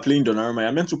know you're playing Donnarumma.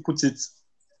 You're meant to put it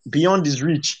beyond his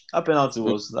reach. That penalty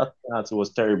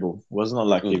was terrible. It was not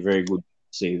like a very good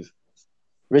save.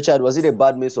 Richard, was it a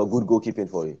bad miss or good goalkeeping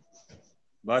for you?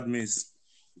 Bad miss.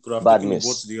 He could have Bad taken the miss.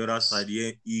 ball to the other side.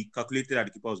 He calculated that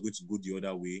the keeper was going to go the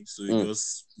other way, so he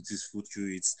just put his foot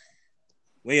through it.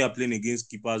 When you are playing against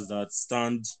keepers that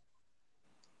stand,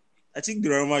 I think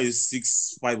Donnarumma is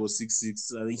 6'5" or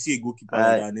 6'6". And you see a goalkeeper like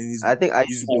that, and then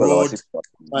he's broad.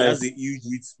 He has a huge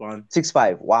wingspan.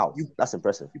 6'5". Wow, that's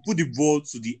impressive. You put the ball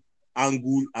to the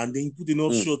angle, and then you put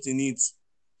enough shot in it.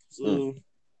 So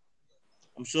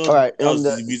I'm sure that was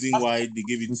the reason why they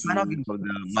gave it to final game of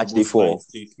the match day 4.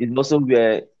 It's also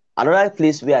where another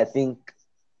place where I think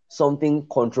something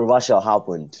controversial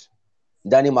happened.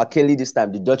 Danny McKelly this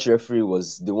time, the Dutch referee,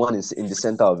 was the one in the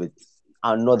center of it.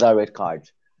 Another red card.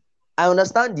 I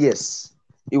understand, yes,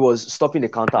 it was stopping the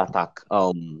counter-attack.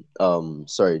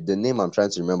 Sorry, the name I'm trying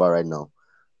to remember right now.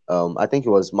 I think it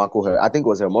was I think it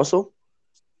was Hermoso.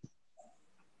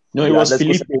 No, it was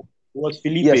Felipe. It was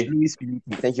Felipe. Yes, Luis Felipe.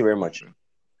 Thank you very much.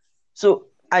 So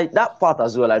that part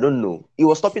as well, I don't know. It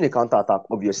was stopping the counter-attack,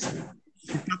 obviously.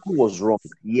 The tackle was wrong,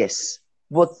 yes.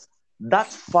 But that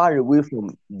far away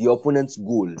from the opponent's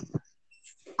goal,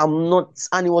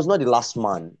 and it was not the last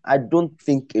man. I don't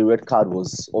think a red card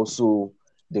was also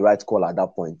the right call at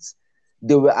that point.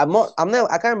 I'm not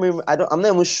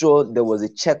even sure there was a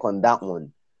check on that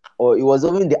one. Or it was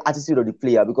even the attitude of the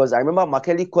player, because I remember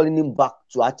McKelly calling him back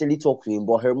to actually talk to him,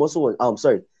 but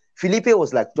Felipe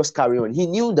was like, just carry on. He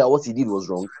knew that what he did was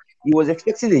wrong. He was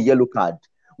expecting a yellow card.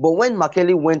 But when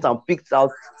McKelly went and picked out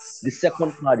the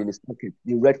second card in his pocket,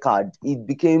 the red card, it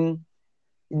became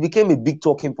a big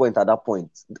talking point at that point.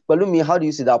 Palumi, how do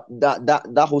you see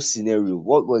that whole scenario?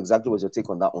 What exactly was your take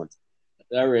on that one?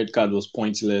 That red card was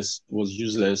pointless. It was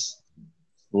useless.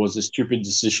 It was a stupid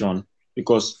decision,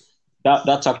 because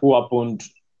that tackle happened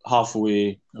halfway.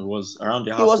 It was around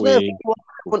the halfway.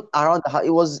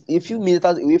 It was a few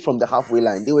meters away from the halfway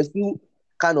line. They were still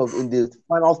kind of in the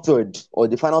final third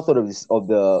of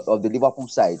the Liverpool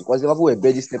side, because Liverpool were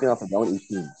barely stepping out of their own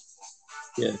 18.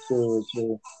 Yeah. So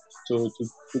to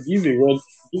give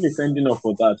a sending off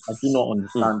for that, I do not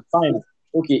understand. Fine.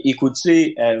 Okay, he could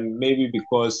say maybe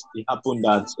because it happened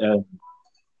that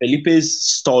Felipe's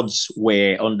studs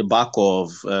were on the back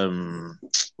of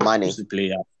Mane. The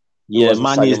player. Yeah,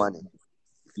 Mane.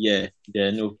 Yeah,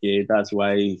 then okay, that's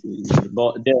why.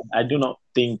 But then I do not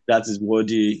think that is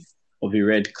worthy of a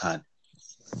red card.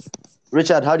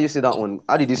 Richard, how do you see that one?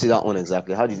 How did you see that one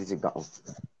exactly? How did you take that one?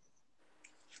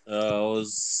 I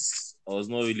was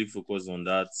not really focused on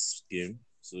that game,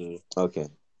 so okay.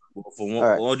 From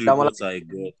all the reports I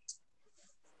got,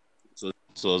 so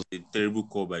it was a terrible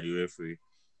call by the referee.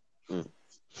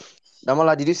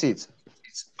 Damola, did you see it?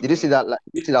 Did you see that? Did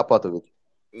you see that part of it?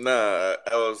 Nah,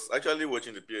 I was actually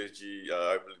watching the PSG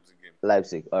game.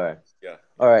 Leipzig. All right. Yeah.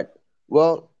 All right.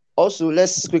 Well, also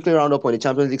let's quickly round up on the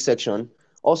Champions League section.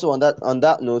 Also on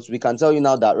that note, we can tell you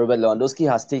now that Robert Lewandowski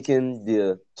has taken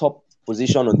the top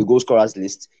position on the goal scorers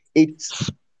list, 8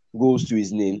 goals to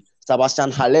his name.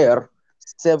 Sebastian Haller,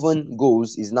 7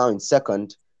 goals, is now in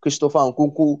second. Christopher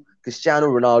Nkunku, Cristiano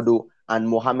Ronaldo, and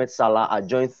Mohamed Salah are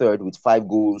joined third with 5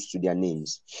 goals to their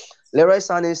names.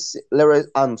 Anthony,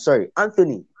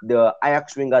 the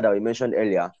Ajax winger that we mentioned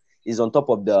earlier, is on top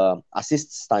of the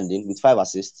assist standing with 5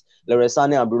 assists. Leroy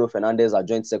Sané and Bruno Fernandes are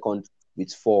joined second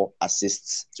with 4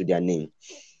 assists to their name.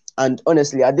 And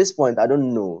honestly, at this point, I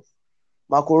don't know.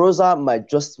 Marco Rosa might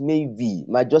just maybe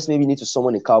need to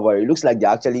summon a cavalry. It looks like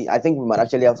I think we might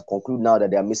actually have to conclude now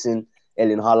that they are missing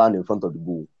Erling Haaland in front of the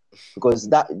goal. because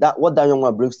that what that young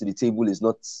man brings to the table is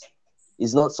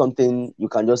not something you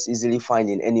can just easily find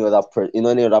in any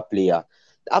other player.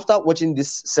 After watching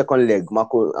this second leg,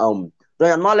 Ryan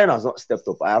Marlen has not stepped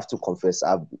up. I have to confess,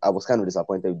 I was kind of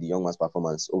disappointed with the young man's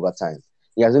performance over time.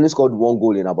 He has only scored one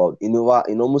goal in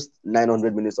almost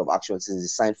 900 minutes of action since he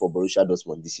signed for Borussia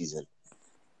Dortmund this season.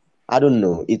 I don't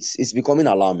know. It's becoming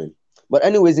alarming. But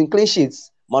anyways, in clean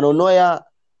sheets, Manuel Neuer,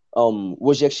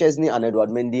 Wojciech Szczesny, and Edward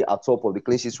Mendy are top of the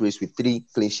clean sheets race with 3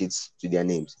 clean sheets to their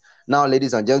names. Now,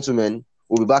 ladies and gentlemen,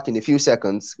 we'll be back in a few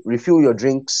seconds. Refill your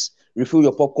drinks, refill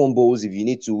your popcorn bowls if you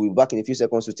need to. We'll be back in a few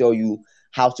seconds to tell you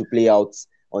how to play out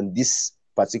on this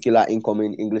particular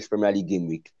incoming English Premier League game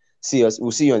week.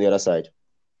 We'll see you on the other side.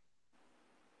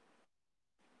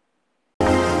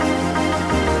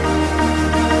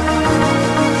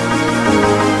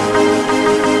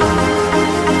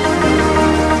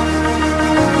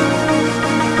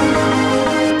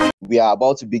 We are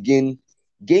about to begin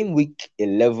game week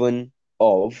 11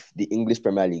 of the English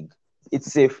Premier League.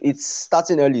 It's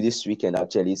starting early this weekend,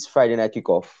 actually. It's Friday night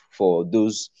kickoff for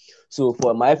those. So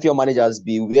for my FPL managers,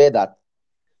 be aware that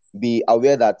the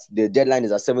deadline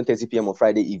is at 7:30 p.m. on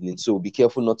Friday evening. So be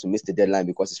careful not to miss the deadline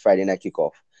because it's Friday night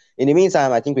kickoff. In the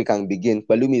meantime, I think we can begin.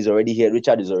 Palumi is already here.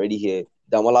 Richard is already here.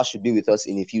 Damola should be with us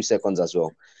in a few seconds as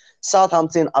well.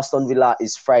 Southampton, Aston Villa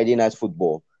is Friday night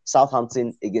football.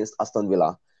 Southampton against Aston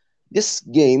Villa. This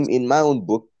game, in my own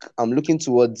book, I'm looking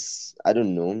towards, I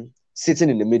don't know, sitting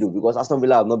in the middle because Aston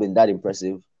Villa have not been that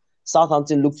impressive.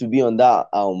 Southampton look to be on that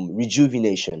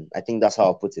rejuvenation. I think that's how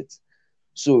I'll put it.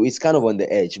 So it's kind of on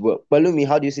the edge. But Palumi,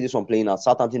 how do you see this one playing out?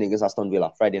 Southampton against Aston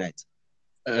Villa, Friday night.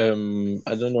 I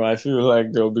don't know. I feel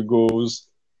like there'll be goals.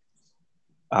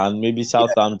 And maybe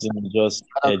Southampton just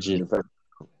edging.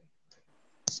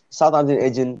 Southampton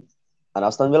edging and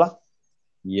Aston Villa?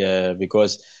 Yeah,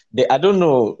 because I don't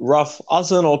know,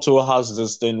 Arsenal also has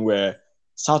this thing where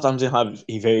Southampton have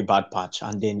a very bad patch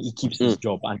and then he keeps his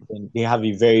job, and then they have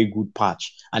a very good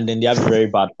patch and then they have a very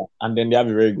bad patch and then they have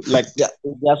a very good, like they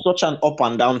are such an up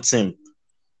and down team.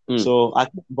 So I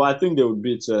think they'll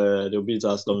beat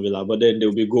Aston Villa, but then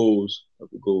there'll be goals.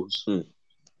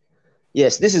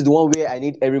 Yes, this is the one where I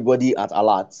need everybody at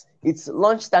alert. It's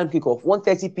lunchtime kickoff,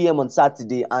 1:30 p.m. on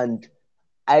Saturday, and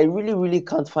I really, really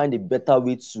can't find a better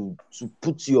way to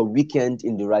put your weekend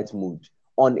in the right mood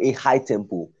on a high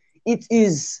tempo. It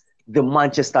is the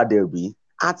Manchester Derby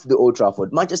at the Old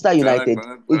Trafford. Manchester United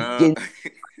against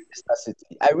Manchester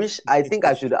City. I think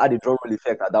I should add a drum roll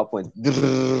effect at that point.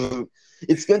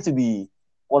 It's going to be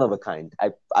one of a kind.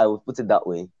 I would put it that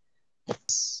way.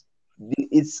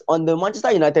 It's on the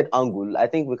Manchester United angle. I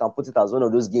think we can put it as one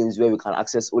of those games where we can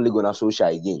access Ole Gunnar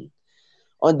Solskjaer again.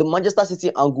 On the Manchester City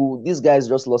angle, these guys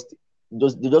just lost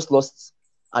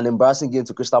an embarrassing game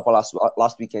to Crystal Palace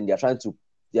last weekend. They are trying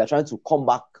to come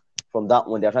back from that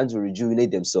one. They are trying to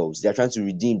rejuvenate themselves. They are trying to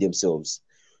redeem themselves.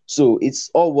 So it's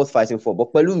all worth fighting for.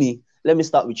 But Palumi, let me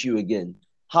start with you again.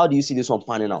 How do you see this one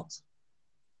panning out?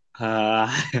 I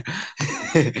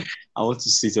want to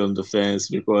sit on the fence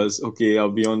because, okay, I'll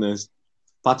be honest.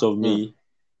 Part of me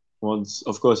wants,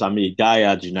 of course, I'm a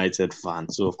diehard United fan.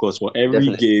 So, of course, for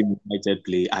every game United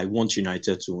play, I want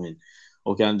United to win.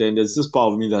 Okay, and then there's this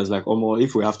part of me that's like, oh,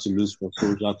 if we have to lose for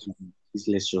Solskjaer to win,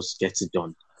 let's just get it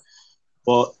done.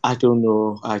 But I don't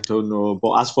know.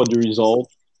 But as for the result,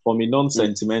 from a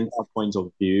non-sentimental point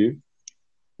of view,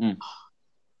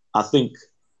 I think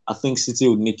City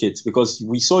would nick it because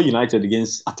we saw United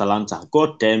against Atalanta.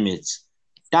 God damn it.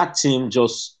 That team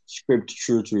just scraped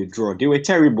through to a draw. They were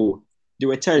terrible.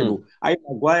 Harry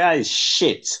Maguire is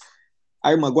shit.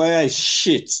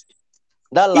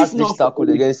 That last ditch tackle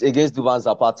against Duvan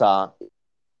Zapata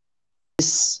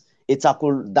is a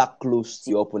tackle that close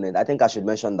to your opponent. I think I should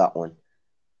mention that one.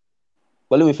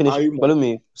 But let me finish.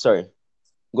 Sorry.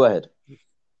 Go ahead.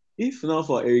 If not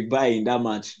for Eric Bailly in that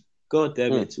match, God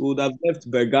damn it, we would have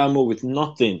left Bergamo with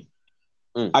nothing.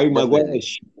 Harry Maguire,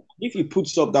 if he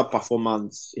puts up that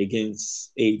performance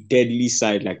against a deadly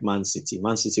side like Man City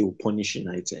will punish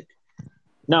United.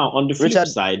 Now, on the flip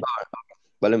side...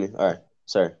 All right.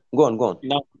 Sorry. Go on.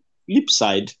 Now, flip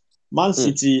side, Man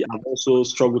City have also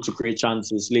struggled to create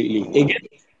chances lately. Again,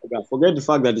 forget the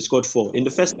fact that they scored 4. In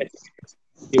the first 10 minutes,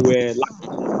 they were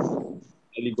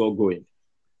like got going.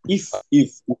 If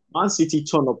Man City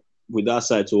turn up with that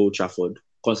side to Old Trafford,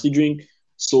 considering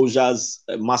Solskjaer's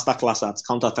masterclass at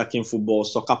counter-attacking football,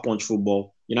 soccer punch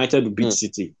football, United will beat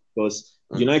City because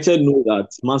United know that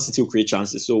Man City will create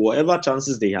chances. So whatever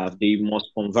chances they have, they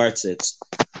must convert it.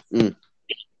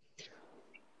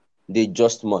 They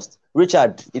just must.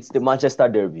 Richard, it's the Manchester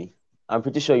Derby. I'm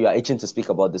pretty sure you are itching to speak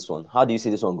about this one. How do you see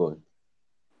this one going?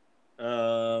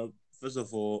 first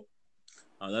of all,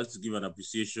 I'd like to give an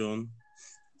appreciation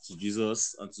to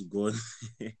Jesus and to God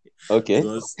Okay.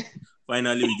 because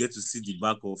finally we get to see the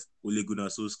back of Ole Gunnar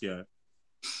Solskjaer.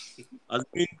 As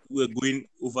we were going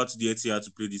over to the Etihad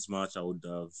to play this match, I would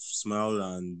have smiled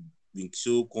and been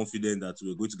so confident that we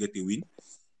were going to get a win.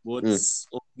 But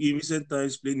in recent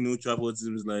times, playing in Old Trafford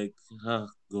seems like,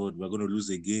 God, we're going to lose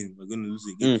again. We're going to lose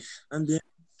again. And then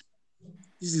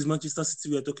this is Manchester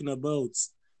City we're talking about.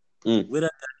 Whether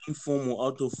they're in form or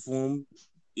out of form,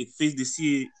 they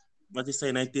see Manchester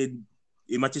United,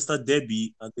 a Manchester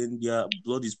derby, and then their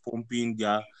blood is pumping, they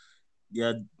are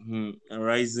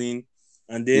rising,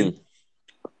 and then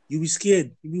you'll be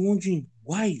scared. You'll be wondering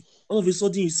why. All of a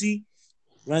sudden, you see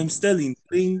Raheem Sterling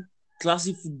playing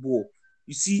classic football.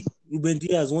 You see Ruben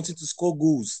Diaz wanting to score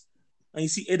goals, and you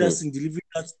see Ederson delivering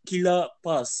that killer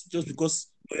pass just because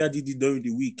Neuer did it during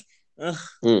the week.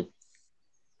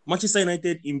 Manchester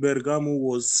United in Bergamo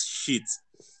was shit.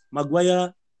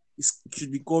 Maguire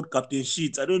should be called Captain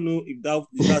Shit. I don't know if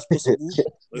that's possible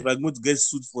or if I'm going to get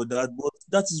sued for that, but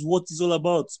that is what it's all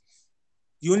about.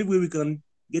 The only way we can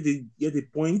get a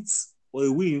point or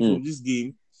a win from this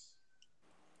game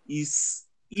is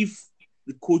if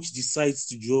the coach decides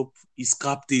to drop his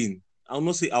captain. I'll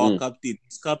not say our captain,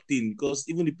 his captain, because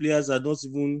even the players are not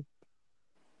even,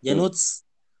 they're not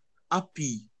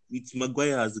happy with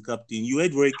Maguire as the captain. You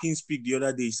heard Roy Keane speak the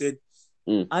other day. He said,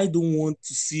 I don't want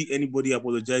to see anybody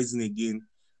apologizing again.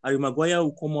 Harry Maguire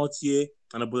will come out here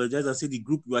and apologize and say the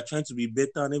group, you are trying to be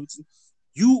better and everything.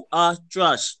 You are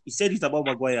trash. He said it about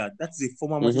Maguire. That's a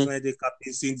former Manchester United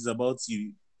captain saying this about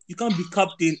you. You can't be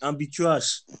captain and be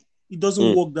trash. It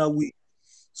doesn't work that way.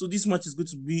 So this match is going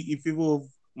to be in favor of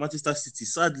Manchester City,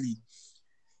 sadly.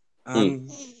 I'm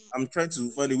trying to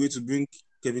find a way to bring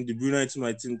Kevin De Bruyne into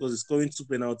my team because he's scoring 2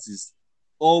 penalties.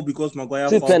 All because Maguire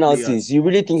 2 penalties. Players. You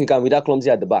really think he can be that clumsy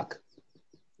at the back?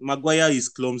 Maguire is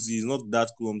clumsy. He's not that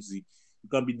clumsy. You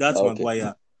can be that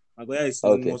Maguire. Maguire is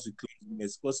synonymous with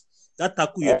clumsiness because that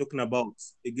tackle you're talking about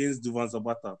against Duvan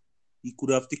Zapata, he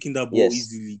could have taken that ball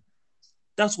easily.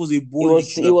 That was a ball.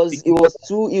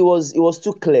 It was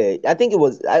too clear. I think it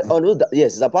was. I know that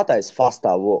yes, Zapata is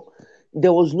faster. But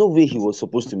there was no way he was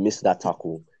supposed to miss that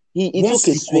tackle. He took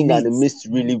a swing and he missed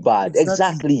really bad.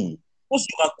 Exactly. Once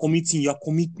you are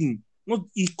committing. Not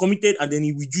he committed and then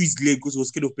he withdrew his leg because he was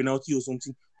scared of penalty or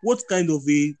something. What kind of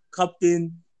a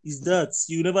captain is that?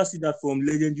 You never see that from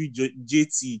legendary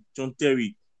JT, John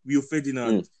Terry, Rio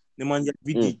Ferdinand, Nemanja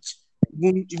Vidic,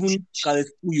 even Khaled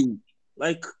Puyo.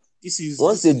 Like this is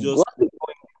just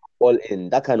all in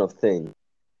that kind of thing.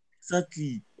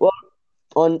 Exactly. Well,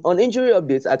 on injury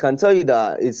updates, I can tell you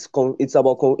that it's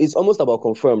almost about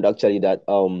confirmed actually that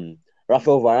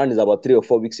Rafael Varane is about 3 or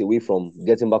 4 weeks away from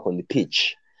getting back on the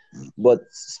pitch. But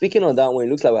speaking on that one, it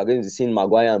looks like we're going to see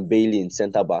Maguire and Bailey in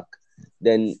centre back.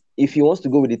 Then if he wants to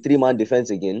go with the 3-man defense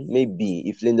again, maybe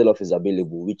if Lindelof is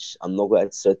available, which I'm not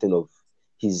quite certain of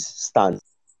his stance.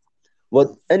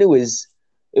 But anyways,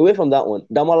 away from that one,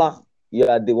 Damola, you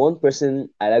are the one person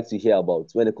I like to hear about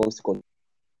when it comes to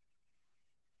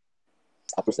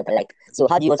approach that I like. So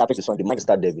how do you want to approach this one, the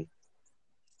Manchester derby?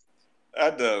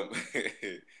 Adam,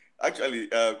 actually,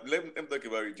 let me talk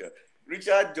about Richard.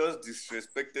 Richard just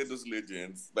disrespected those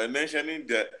legends by mentioning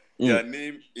their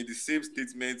name in the same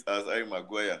statement as Harry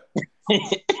Maguire.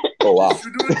 Oh wow!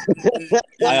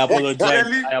 I apologize.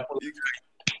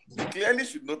 He clearly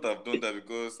should not have done that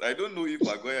because I don't know if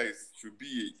Maguire should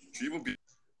even be.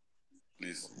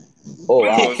 Please. Oh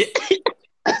wow!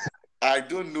 I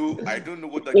don't know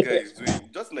what that guy is doing.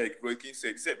 Just like Roy Keane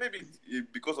said, he said maybe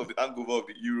because of the hangover of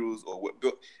the Euros or what.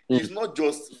 But he's not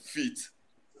just fit.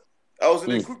 I was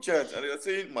in a group chat and they were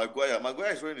saying Maguire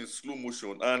is running in slow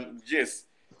motion. And yes,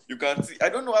 you can see. I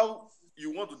don't know how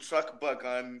you want to track back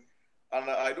and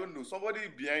I don't know. Somebody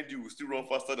behind you will still run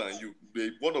faster than you.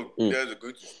 One of the players are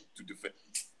going to defend.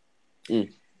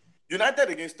 United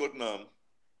against Tottenham,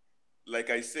 like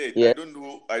I said, I don't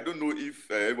know if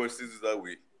everybody sees it that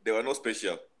way. They were not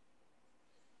special.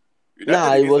 It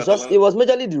was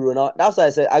majorly the Ronaldo. That's why I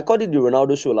said I called it the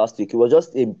Ronaldo show last week. It was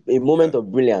just a moment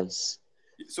of brilliance.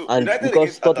 So and United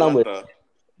because Tottenham Atalanta,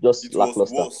 just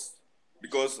lackluster. Was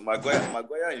because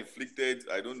Maguire inflicted,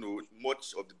 I don't know,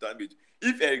 much of the damage.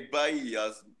 If Eric Bailly,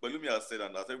 as Balumi has said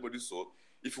and as everybody saw,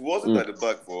 if he wasn't at the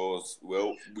back for us,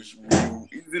 well, we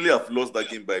easily have lost that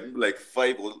game by maybe like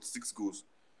 5 or 6 goals.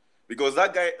 Because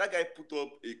that guy put up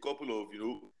a couple of,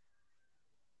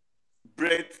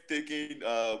 breathtaking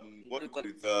what do you call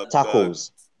it?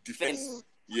 Tackles. Defense.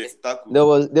 Yes, tackles. There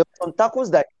were some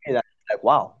tackles that like,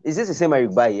 wow, is this the same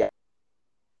Eric Bailly?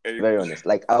 Very honest.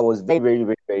 Like I was very, very,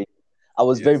 very, very. I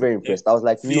was very, Yes. very impressed. I was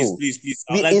like, Please, no. please, please.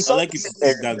 We I in some like you to cases,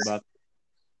 take that back.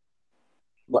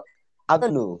 but I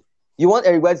don't know. You want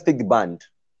everybody to take the band?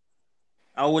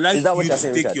 I would Is like that what you you're to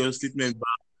saying, take Richard? your statement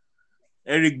back.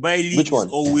 Eric Bailey Which is one?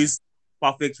 always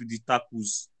perfect with the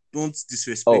tackles. Don't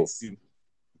disrespect Oh, him.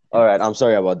 all right. I'm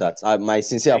sorry about that. My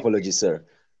sincere apologies, sir.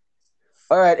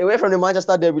 All right, away from the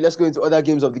Manchester derby, let's go into other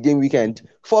games of the game weekend.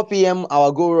 4 p.m.,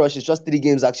 our goal rush is just 3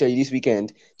 games actually this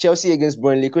weekend. Chelsea against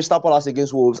Burnley, Crystal Palace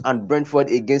against Wolves, and Brentford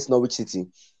against Norwich City.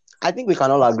 I think we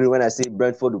can all agree when I say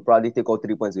Brentford will probably take all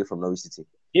 3 points away from Norwich City.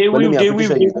 I'm pretty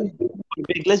sure you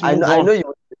Let's I move know on. you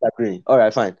will disagree. All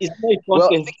right, fine. It's not Well,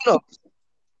 important. speaking of,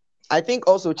 I think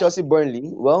also Chelsea Burnley,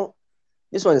 well,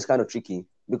 this one is kind of tricky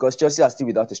because Chelsea are still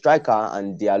without a striker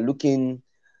and they are looking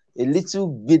a little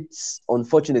bit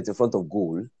unfortunate in front of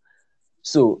goal.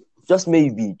 So just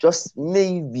maybe,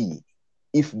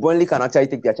 if Burnley can actually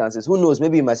take their chances, who knows?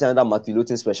 Maybe you might see another Matthew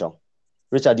Luton special.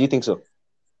 Richard, do you think so?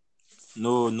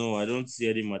 No, I don't see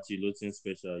any Matthew Luton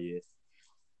special yet.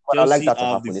 But I like Chelsea that to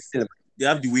have happen. they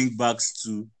have the wing backs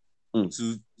to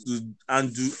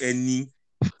undo any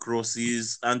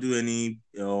crosses, undo any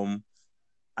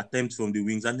attempt from the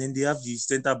wings, and then they have the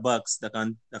centre backs that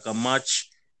can match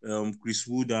Chris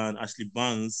Wood and Ashley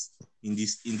Barnes in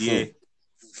the air.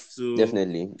 So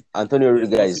definitely, Antonio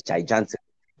Rudiger is gigantic.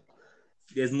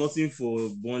 There's nothing for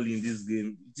Burnley in this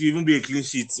game to even be a clean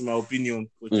sheet, in my opinion,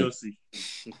 for Chelsea.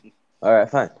 All right,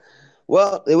 fine.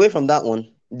 Well, away from that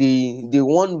one, the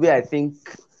one where I think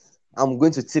I'm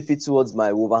going to tip it towards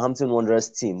my Wolverhampton Wanderers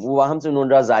team. Wolverhampton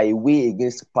Wanderers are away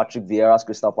against Patrick Vieira's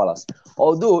Crystal Palace.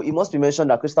 Although it must be mentioned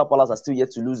that Crystal Palace are still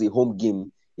yet to lose a home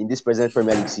game in this present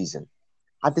Premier League season.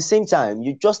 At the same time,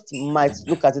 you just might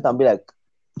look at it and be like,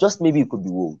 just maybe it could be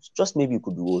Wolves. Just maybe it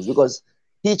could be Wolves because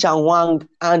Hee-chan Hwang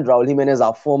and Raul Jimenez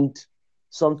have formed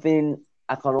something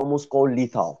I can almost call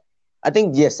lethal. I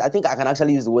think I can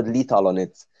actually use the word lethal on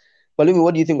it. But let me,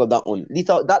 what do you think of that one?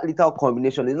 That lethal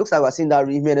combination. It looks like we're seeing that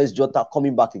Jimenez Jota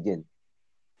coming back again.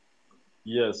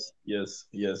 Yes.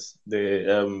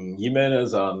 The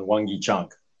Jimenez and Wang Yi-chang,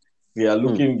 they are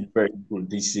looking very good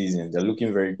this season. They're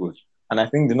looking very good. And I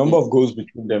think the number of goals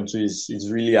between them two is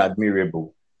really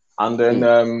admirable. And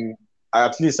then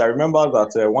at least I remember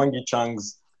that Wang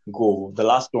Yi-chang's goal, the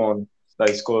last one that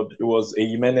he scored, it was a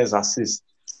Jimenez assist.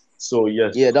 So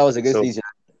yes. Yeah, that was against Leeds.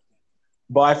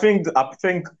 But I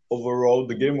think overall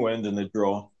the game will end in a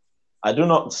draw. I do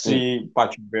not see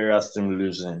Patrick Vieira's team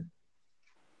losing.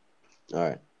 All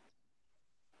right.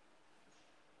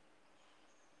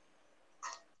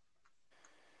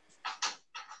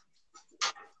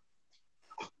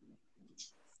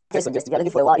 If you're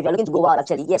looking for a while, if you're looking to go wild,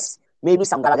 actually, yes, maybe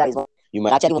Sam Gallagher is one. You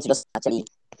might actually want to just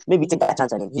maybe take that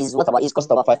chance on him. He's cost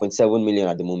about 5.7 million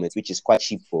at the moment, which is quite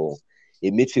cheap for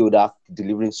a midfielder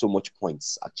delivering so much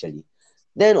points, actually.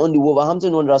 Then on the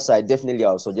Wolverhampton Wanderers side, definitely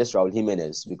I'll suggest Raul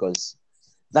Jimenez because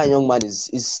that young man is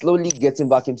slowly getting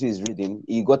back into his rhythm.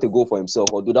 He got a goal for himself,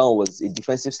 although that one was a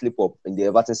defensive slip-up in the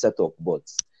Everton setup, but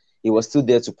he was still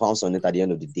there to pounce on it at the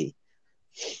end of the day.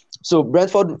 So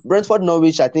Brentford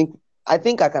Norwich, I think I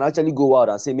can actually go out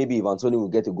and say maybe if Antonio will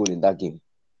get a goal in that game.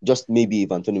 Just maybe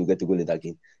if Antonio will get a goal in that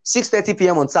game. 6:30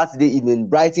 p.m. on Saturday evening,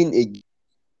 Brighton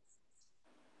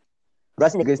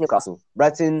against Newcastle.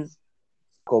 Brighton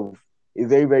of a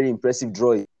very, very impressive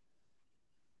draw.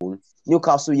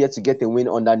 Newcastle yet to get a win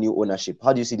under new ownership.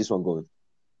 How do you see this one going?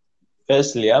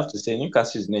 Firstly, I have to say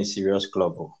Newcastle is not a serious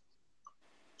club.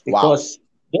 Because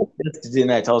yesterday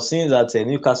night I was saying that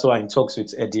Newcastle are in talks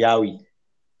with Eddie Howe.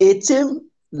 A team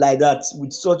like that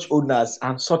with such owners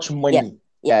and such money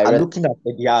are looking at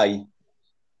Eddie Howe.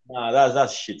 Nah,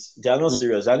 that's shit. They are not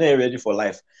serious. They are not ready for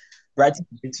life. Brighton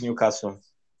beat Newcastle.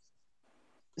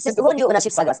 Since the whole new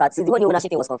ownership saga started, since the whole new ownership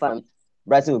thing was confirmed,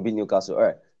 Brighton will beat Newcastle. All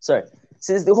right. Sorry.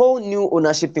 Since the whole new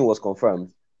ownership thing was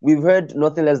confirmed, we've heard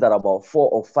nothing less than about 4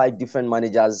 or 5 different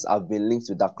managers have been linked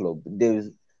to that club.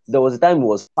 There was a time it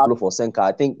was Paulo Fonseca.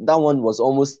 I think that one was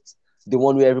almost the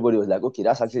one where everybody was like, okay,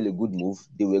 that's actually a good move.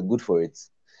 They were good for it.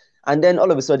 And then all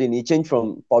of a sudden, he changed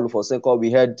from Paulo Fonseca.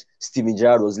 We heard Steven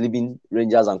Gerrard was leaving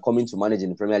Rangers and coming to manage in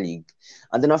the Premier League.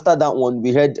 And then after that one,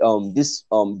 we heard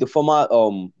the former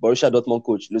Borussia Dortmund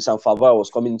coach, Lucien Favre,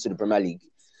 was coming into the Premier League.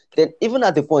 Then even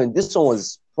at the point, this one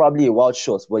was probably a wild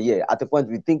shot. But yeah, at the point,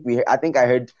 I think I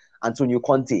heard Antonio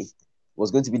Conte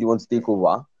was going to be the one to take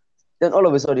over. Then all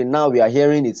of a sudden, now we are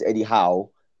hearing it's Eddie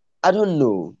Howe. I don't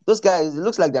know. Those guys, it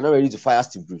looks like they're not ready to fire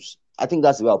Steve Bruce. I think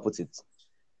that's the way I'll put it.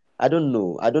 I don't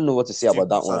know what to say about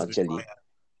that one, actually.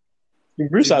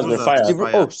 Bruce has been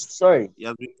fired.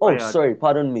 Sorry.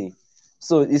 Pardon me.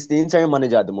 So it's the interim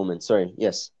manager at the moment. Sorry.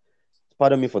 Yes.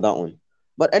 Pardon me for that one.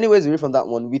 But anyways, away from that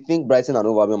one, we think Brighton and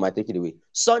Hove Albion might take it away.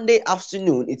 Sunday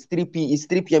afternoon, it's 3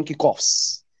 p.m.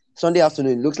 kickoffs. Sunday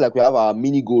afternoon, it looks like we have our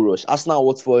mini goal rush. Arsenal,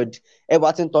 Watford,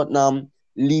 Everton, Tottenham,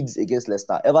 Leeds against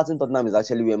Leicester. Everton, Tottenham is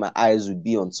actually where my eyes would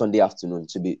be on Sunday afternoon,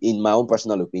 to be in my own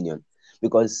personal opinion,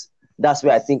 because that's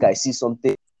where I think I see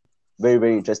something very,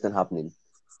 very interesting happening.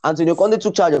 Antonio Conte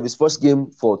took charge of his first game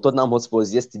for Tottenham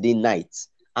Hotspurs yesterday night,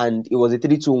 and it was a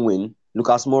 3-2 win.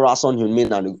 Lucas Moura, Son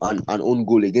Heung-min, and an own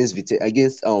goal against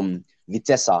Vitesse.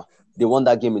 They won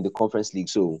that game in the Conference League.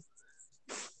 So,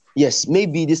 yes,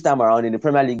 maybe this time around in the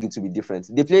Premier League it will be different.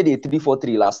 They played a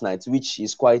 3-4-3 last night, which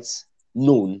is quite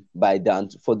known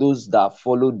for those that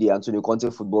followed the Antonio Conte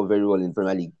football very well in the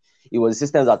Premier League. It was a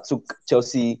system that took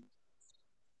Chelsea.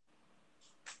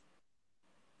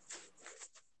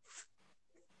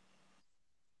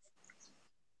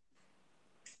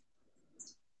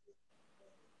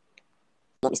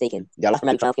 Not mistaken, their last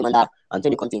Premier League triumph came under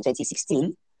Antonio Conte in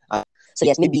 2016. So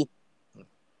yes, maybe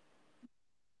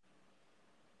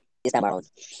this time around.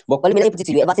 But let me put it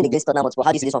to you: Everton against Tottenham Hotspur.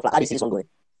 How do you see this one? How do you see this one going?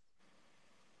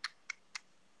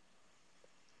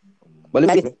 But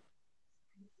let me.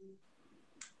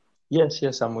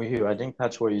 Yes, I'm with you. I didn't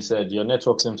catch what you said. Your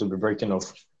network seems to be breaking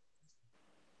off.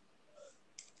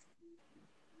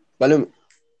 But let me.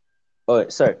 Oh,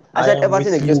 sorry. I said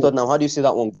Everton against Tottenham. How do you see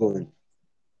that one going?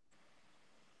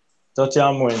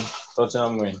 Tottenham win.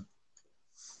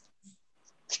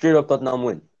 Straight up Tottenham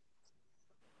win.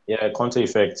 Yeah, Conte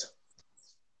effect.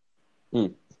 All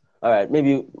right,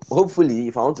 maybe hopefully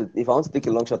if I want to take a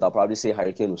long shot, I'll probably say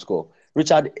Harry Kane will score.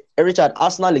 Richard,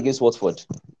 Arsenal against Watford.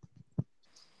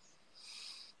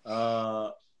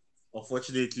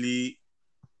 Unfortunately,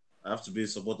 I have to be in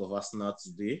support of Arsenal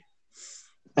today.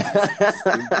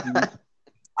 at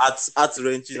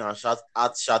wrenching and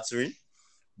at shattering.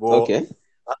 But okay.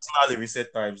 Arsenal in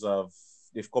recent times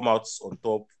they've come out on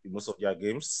top in most of their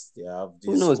games. They have this.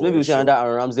 Who knows? Maybe we should under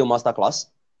Aaron Ramsdale masterclass.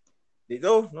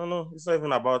 No. It's not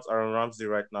even about Aaron Ramsdale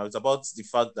right now. It's about the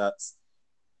fact that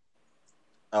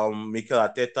Mikel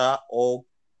Arteta all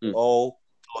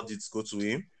audits go to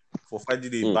him for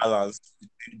finding a balance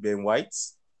between Ben White,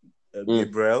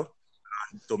 Gabriel,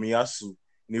 and Tomiyasu,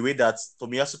 in a way that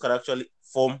Tomiyasu can actually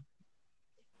form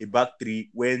a back three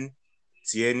when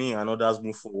Tierney and others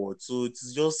move forward. So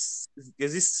it's just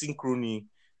there's this synchrony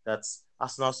that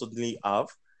Arsenal suddenly have,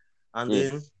 and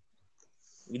then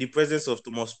with the presence of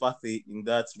Thomas Partey in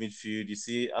that midfield, you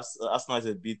see Arsenal is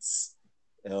a bit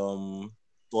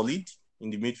solid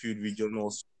in the midfield region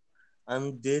also.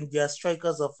 And then their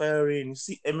strikers are firing. You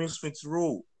see Emil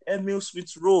Smith-Rowe.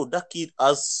 That kid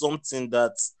has something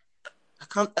that I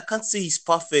can't say he's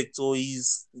perfect or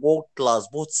he's world class,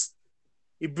 but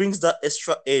he brings that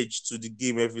extra edge to the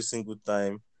game every single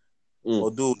time.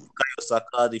 Although Bukayo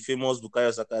Saka, the famous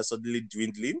Bukayo Saka, is suddenly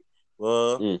dwindling.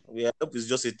 Well, I hope it's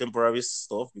just a temporary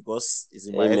stuff because it's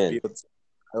in my FPL.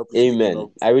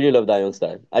 Amen. I really love that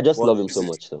youngster. I just love him so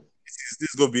much. So this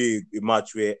is going to be a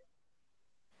match where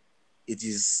it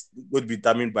is going to be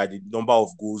determined by the number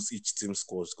of goals each team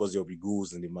scores, because there will be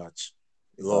goals in the match.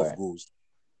 A lot of goals.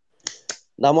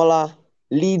 Damola,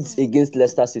 Leeds against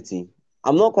Leicester City.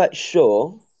 I'm not quite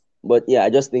sure, but yeah, I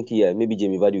just think maybe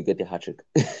Jamie Vardy will get a hat trick.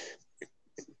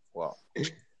 Wow.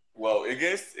 Well,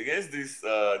 against this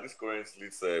current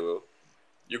Leeds side,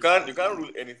 you can't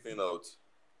rule anything out,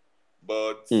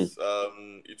 but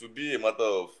it would be a matter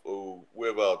of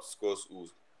whoever outscores who.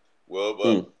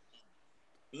 Well,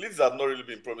 Leeds have not really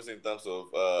been promising in terms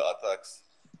of attacks,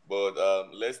 but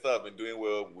Leicester have been doing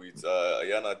well with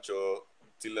Iheanacho,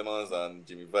 Tielemans, and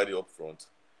Jamie Vardy up front.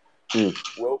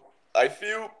 Well, I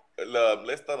feel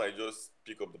Leicester might just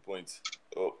pick up the points,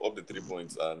 up the 3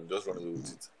 points, and just run away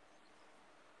with it.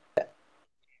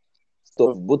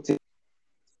 So both it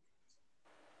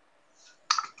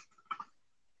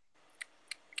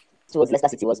was Leicester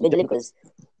City was majorly because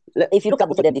if you look at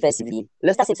both of them defensively,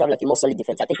 Leicester seems to have like a more solid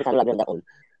defense. I think we can agree on that one.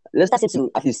 Leicester seems to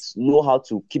at least know how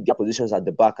to keep their positions at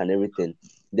the back and everything.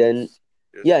 Then,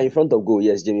 in front of goal,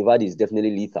 yes, Jamie Vardy is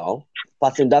definitely lethal.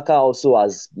 Patson Daka also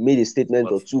has made a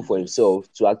statement or two for himself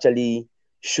to actually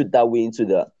shoot that way into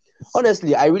the.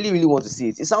 Honestly, I really, really want to see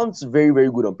it. It sounds very,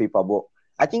 very good on paper, but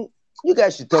I think you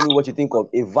guys should tell me what you think of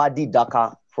a Vardy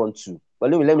Daka front two. But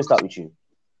let me start with you.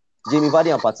 Jamie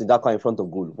Vardy and Patson Daka in front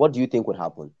of goal. What do you think would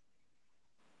happen?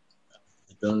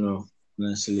 I don't know.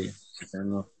 Honestly, I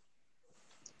don't know.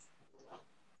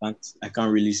 I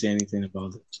can't really say anything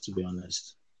about it, to be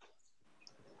honest.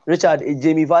 Richard, a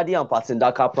Jamie Vardy and Patson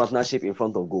Daka partnership in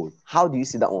front of goal. How do you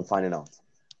see that one panning out?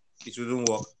 It wouldn't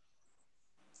work.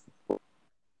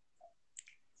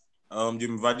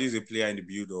 Jamie Vardy is a player in the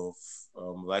build of,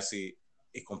 let's say,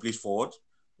 a complete forward.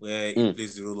 where he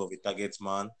plays the role of a target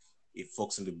man, a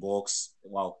fox in the box.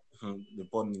 Wow, the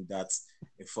pun in that,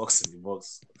 a fox in the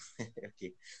box.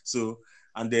 Okay, so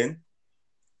and then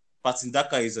Patson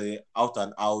Daka is a out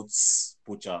and out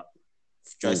poacher,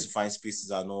 tries to find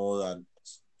spaces and all, and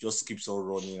just keeps on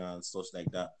running and stuff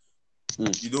like that.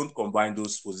 You don't combine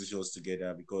those positions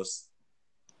together because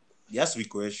there has to be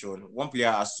cohesion. One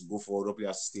player has to go forward, one player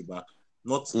has to stay back.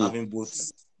 Not having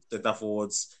both center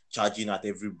forwards charging at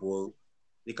every ball.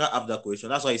 They can't have that cohesion.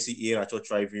 That's why you see Iheanacho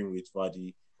thriving with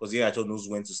Vardy, because Iheanacho knows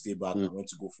when to stay back and when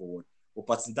to go forward. But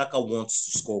Patson Daka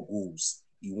wants to score goals.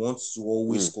 He wants to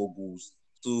always score goals.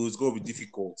 So it's going to be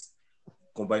difficult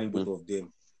combining both of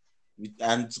them.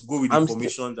 And go with the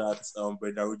formation that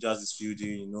Brendan Rodgers is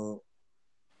fielding,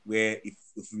 where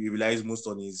if we relies most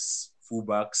on his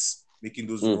fullbacks, making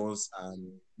those runs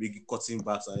and making cutting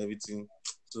backs and everything.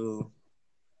 So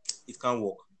it can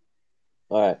work.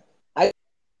 All right.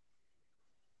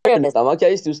 I'm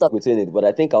actually still stuck between it, but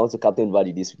I think I want to captain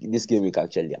Vardy this game week,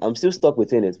 actually. I'm still stuck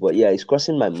between it, but yeah, it's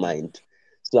crossing my mind.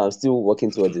 So I'm still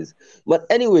working towards this. But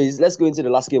anyways, let's go into the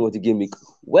last game of the game week.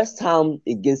 West Ham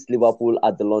against Liverpool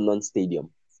at the London Stadium.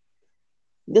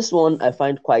 This one I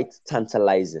find quite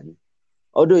tantalizing.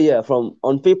 Although, yeah, from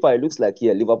on paper, it looks like,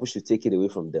 Liverpool should take it away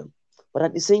from them. But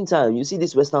at the same time, you see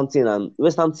this West Ham team,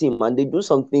 and they do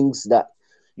some things that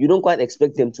you don't quite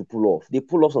expect them to pull off. They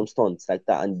pull off some stunts like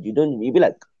that, and you'll be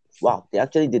like, wow, they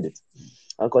actually did it.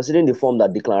 And considering the form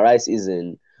that Declan Rice is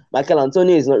in, Michael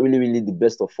Antonio is not really the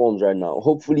best of forms right now.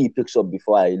 Hopefully he picks up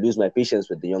before I lose my patience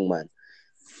with the young man.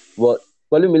 But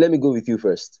let me go with you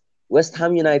first. West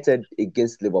Ham United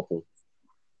against Liverpool.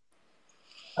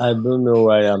 I don't know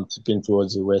why I'm tipping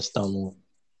towards a West Ham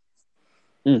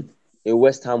win. A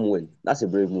West Ham win. That's a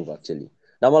brave move, actually.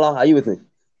 Damola, are you with me?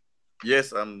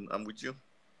 Yes, I'm with you.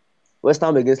 West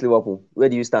Ham against Liverpool. Where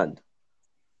do you stand?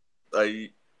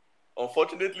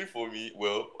 Unfortunately for me,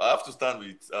 I have to stand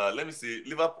with. Let me say,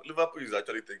 Liverpool is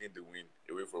actually taking the win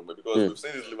away from me because we've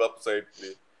seen this Liverpool side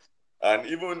play, and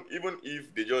even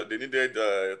if they needed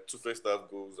 2 first half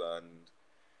goals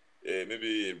and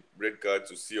maybe a red card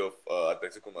to see off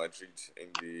Atletico Madrid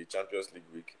in the Champions League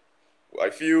week,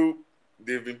 I feel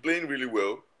they've been playing really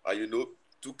well. And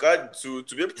to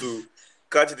be able to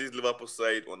catch this Liverpool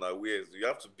side unawares, you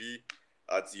have to be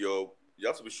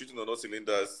shooting on all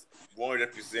cylinders,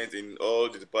 100% in all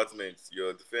the departments.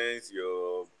 Your defense,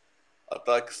 your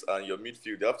attacks, and your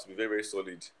midfield, they have to be very, very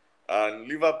solid. And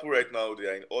Liverpool right now, they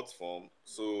are in hot form.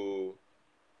 So,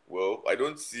 I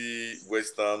don't see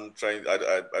West Ham trying.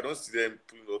 I don't see them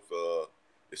pulling off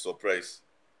a surprise.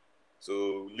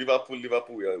 So Liverpool,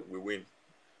 we win.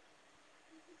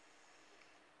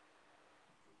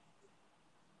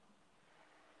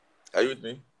 Are you with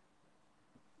me?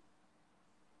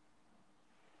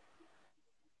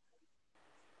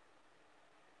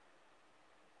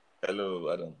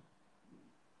 Hello, Adam.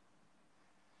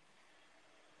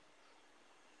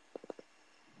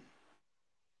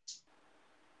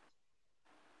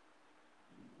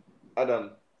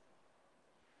 Adam.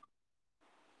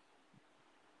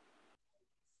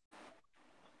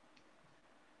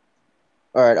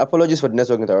 All right. Apologies for the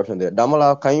network interruption there.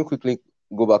 Damola, can you quickly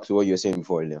go back to what you were saying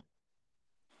before earlier?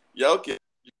 Yeah, okay.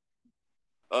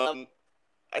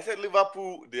 I said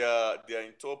Liverpool, they are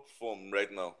in top form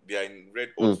right now. They are in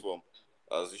red hot form,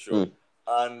 as usual.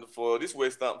 And for this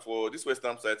West Ham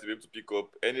side to be able to pick up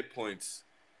any points,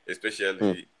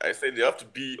 especially, I said they have to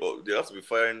be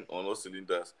firing on all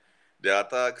cylinders. Their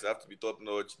attacks have to be top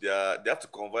notch. They have to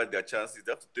convert their chances.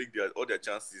 They have to take all their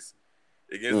chances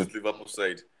against this Liverpool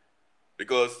side.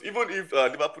 Because even if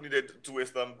Liverpool needed 2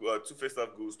 first half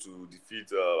goals to defeat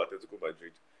Atletico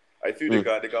Madrid, I feel they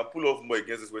can pull off more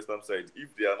against this West Ham side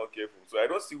if they are not careful. So I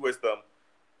don't see West Ham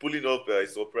pulling off a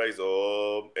surprise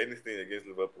or anything against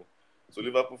Liverpool. So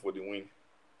Liverpool for the win.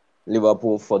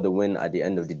 Liverpool for the win at the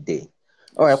end of the day.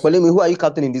 All right, Polemi, who are you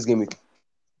captain in this game week?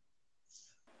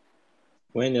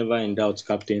 Whenever in doubt,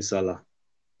 Captain Salah.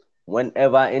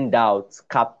 Whenever in doubt,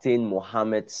 Captain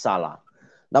Mohamed Salah.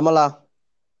 Damola,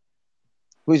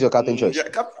 who is your captain choice?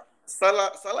 Yeah,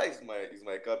 Salah is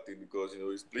my captain because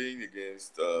he's playing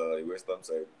against West Ham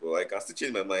side. But I can still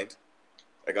change my mind.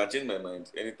 I can change my mind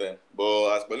anytime.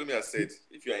 But as Balumi has said,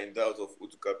 if you are in doubt of who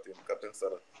to captain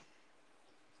Salah.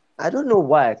 I don't know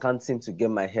why I can't seem to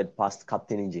get my head past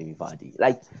captaining Jamie Vardy.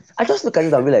 Like, I just look at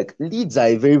it and be like, Leeds are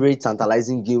a very, very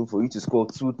tantalizing game for you to score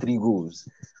 2-3 goals.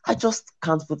 I just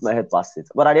can't put my head past it.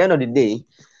 But at the end of the day,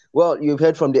 you've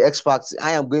heard from the experts.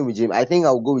 I am going with Jamie. I think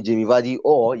I'll go with Jamie Vardy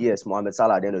or, yes, Mohamed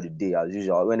Salah at the end of the day, as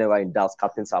usual. Whenever in doubt,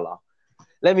 Captain Salah.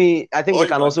 I think we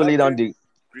can also lay down the...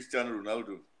 Cristiano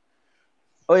Ronaldo.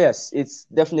 Oh yes, it's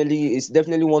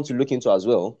definitely one to look into as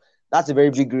well. That's a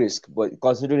very big risk, but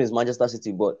considering it's Manchester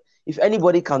City, but if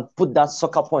anybody can put that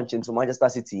soccer punch into Manchester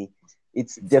City,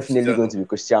 it's It's definitely going Cristiano. to be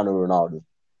Cristiano Ronaldo.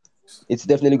 It's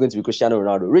definitely going to be Cristiano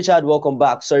Ronaldo. Richard, welcome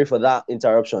back. Sorry for that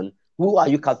interruption. Who are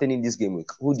you captaining this game week?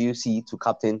 Who do you see to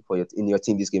captain for in your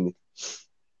team this game week?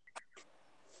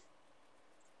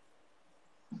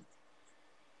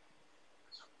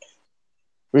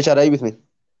 Richard, are you with me?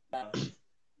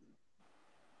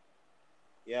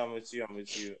 Yeah, I'm with you. I'm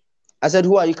with you. I said,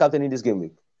 who are you captaining this game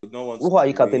week? Would not want Who to are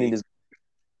you give captaining away. this?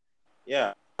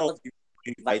 Yeah, I want to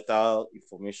give away vital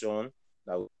information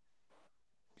that will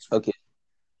Okay,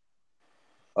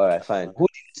 all right, fine. Who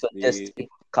do you suggest the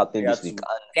people to captain player this week?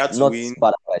 to Not win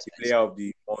bad advice, the please. player of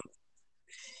the month.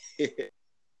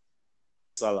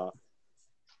 Salah.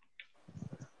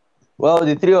 Well,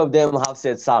 the three of them have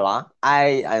said Salah.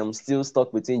 I am still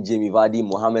stuck between Jamie Vardy,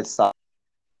 Mohamed Salah.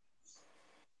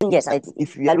 Yes,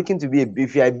 if you are looking to be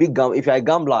if you're a if you're a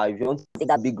gambler, if you want to take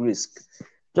that big risk,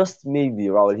 just maybe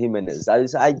Raul Jimenez.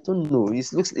 I don't know.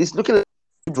 It's looking like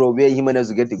a draw where Jimenez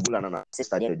will get the goal and an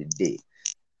assist at the end of the day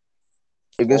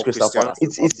against Crystal Cristiano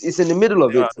Palace. It's in the middle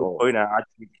of Ronaldo it. Oh, scoring an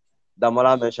hat-trick.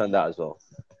 Damola mentioned that as well.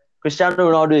 Cristiano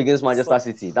Ronaldo against Manchester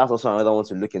City. That's also another one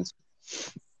to look into.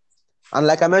 And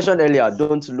like I mentioned earlier,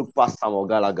 don't look past Samuel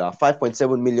Gallagher.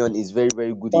 5.7 million is very,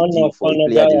 very good a deal for a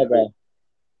player.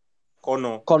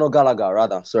 Conor Gallagher,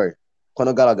 rather. Sorry.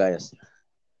 Conor Gallagher, yes.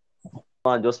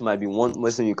 And just might be one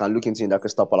person you can look into in that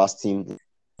Crystal Palace team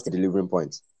delivering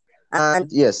points. And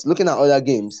yes, looking at other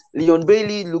games, Leon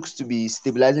Bailey looks to be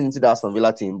stabilizing into the Aston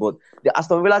Villa team, but the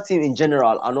Aston Villa team in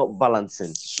general are not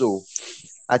balancing. So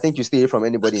I think you stay away from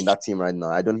anybody in that team right now.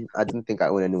 I don't think I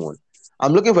own anyone.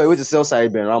 I'm looking for a way to sell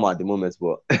Said Benrahma at the moment,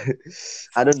 but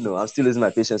I don't know. I'm still losing my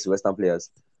patience with Western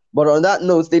players. But on that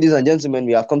note, ladies and gentlemen,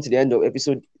 we have come to the end of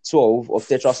episode 12 of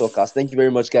Tetra Soccer. Thank you very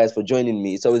much, guys, for joining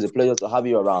me. It's always a pleasure to have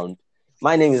you around.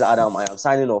 My name is Adam. I am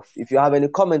signing off. If you have any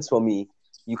comments for me,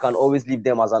 you can always leave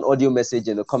them as an audio message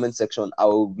in the comment section. I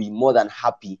will be more than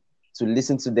happy to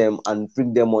listen to them and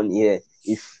bring them on here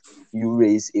if you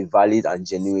raise a valid and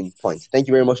genuine point. Thank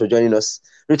you very much for joining us.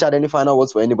 Richard, any final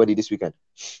words for anybody this weekend?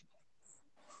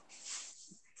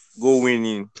 Go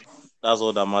winning. That's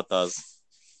all that matters.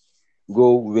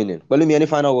 Go winning. Balumi, any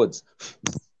final words?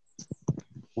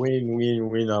 Win,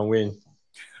 and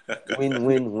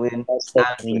win. Win.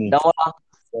 Stop winning. Damola?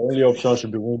 The only option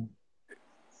should be win.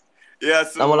 Yeah,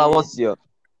 so Damola, what's your?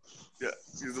 Yeah,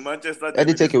 it's Manchester Any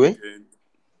derby this takeaway?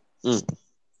 weekend.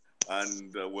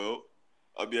 And well,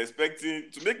 I'll be expecting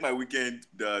to make my weekend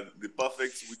the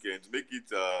perfect weekend, to make it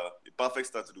a perfect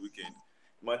start to the weekend.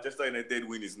 Manchester United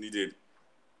win is needed.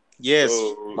 Yes.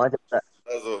 So, Manchester.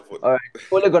 that's all. All right.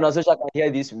 Only Gunnar Solskjaer can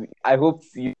hear this. I hope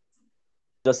you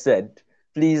just said,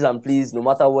 please and please, no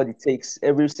matter what it takes,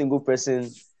 every single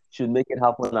person should make it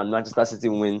happen and Manchester City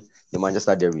win the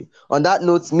Manchester Derby. On that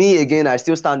note, me again, I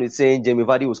still stand with saying Jamie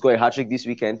Vardy will score a hat-trick this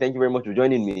weekend. Thank you very much for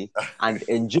joining me and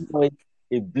enjoy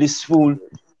a blissful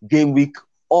game week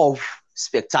of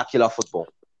spectacular football.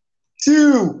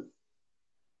 2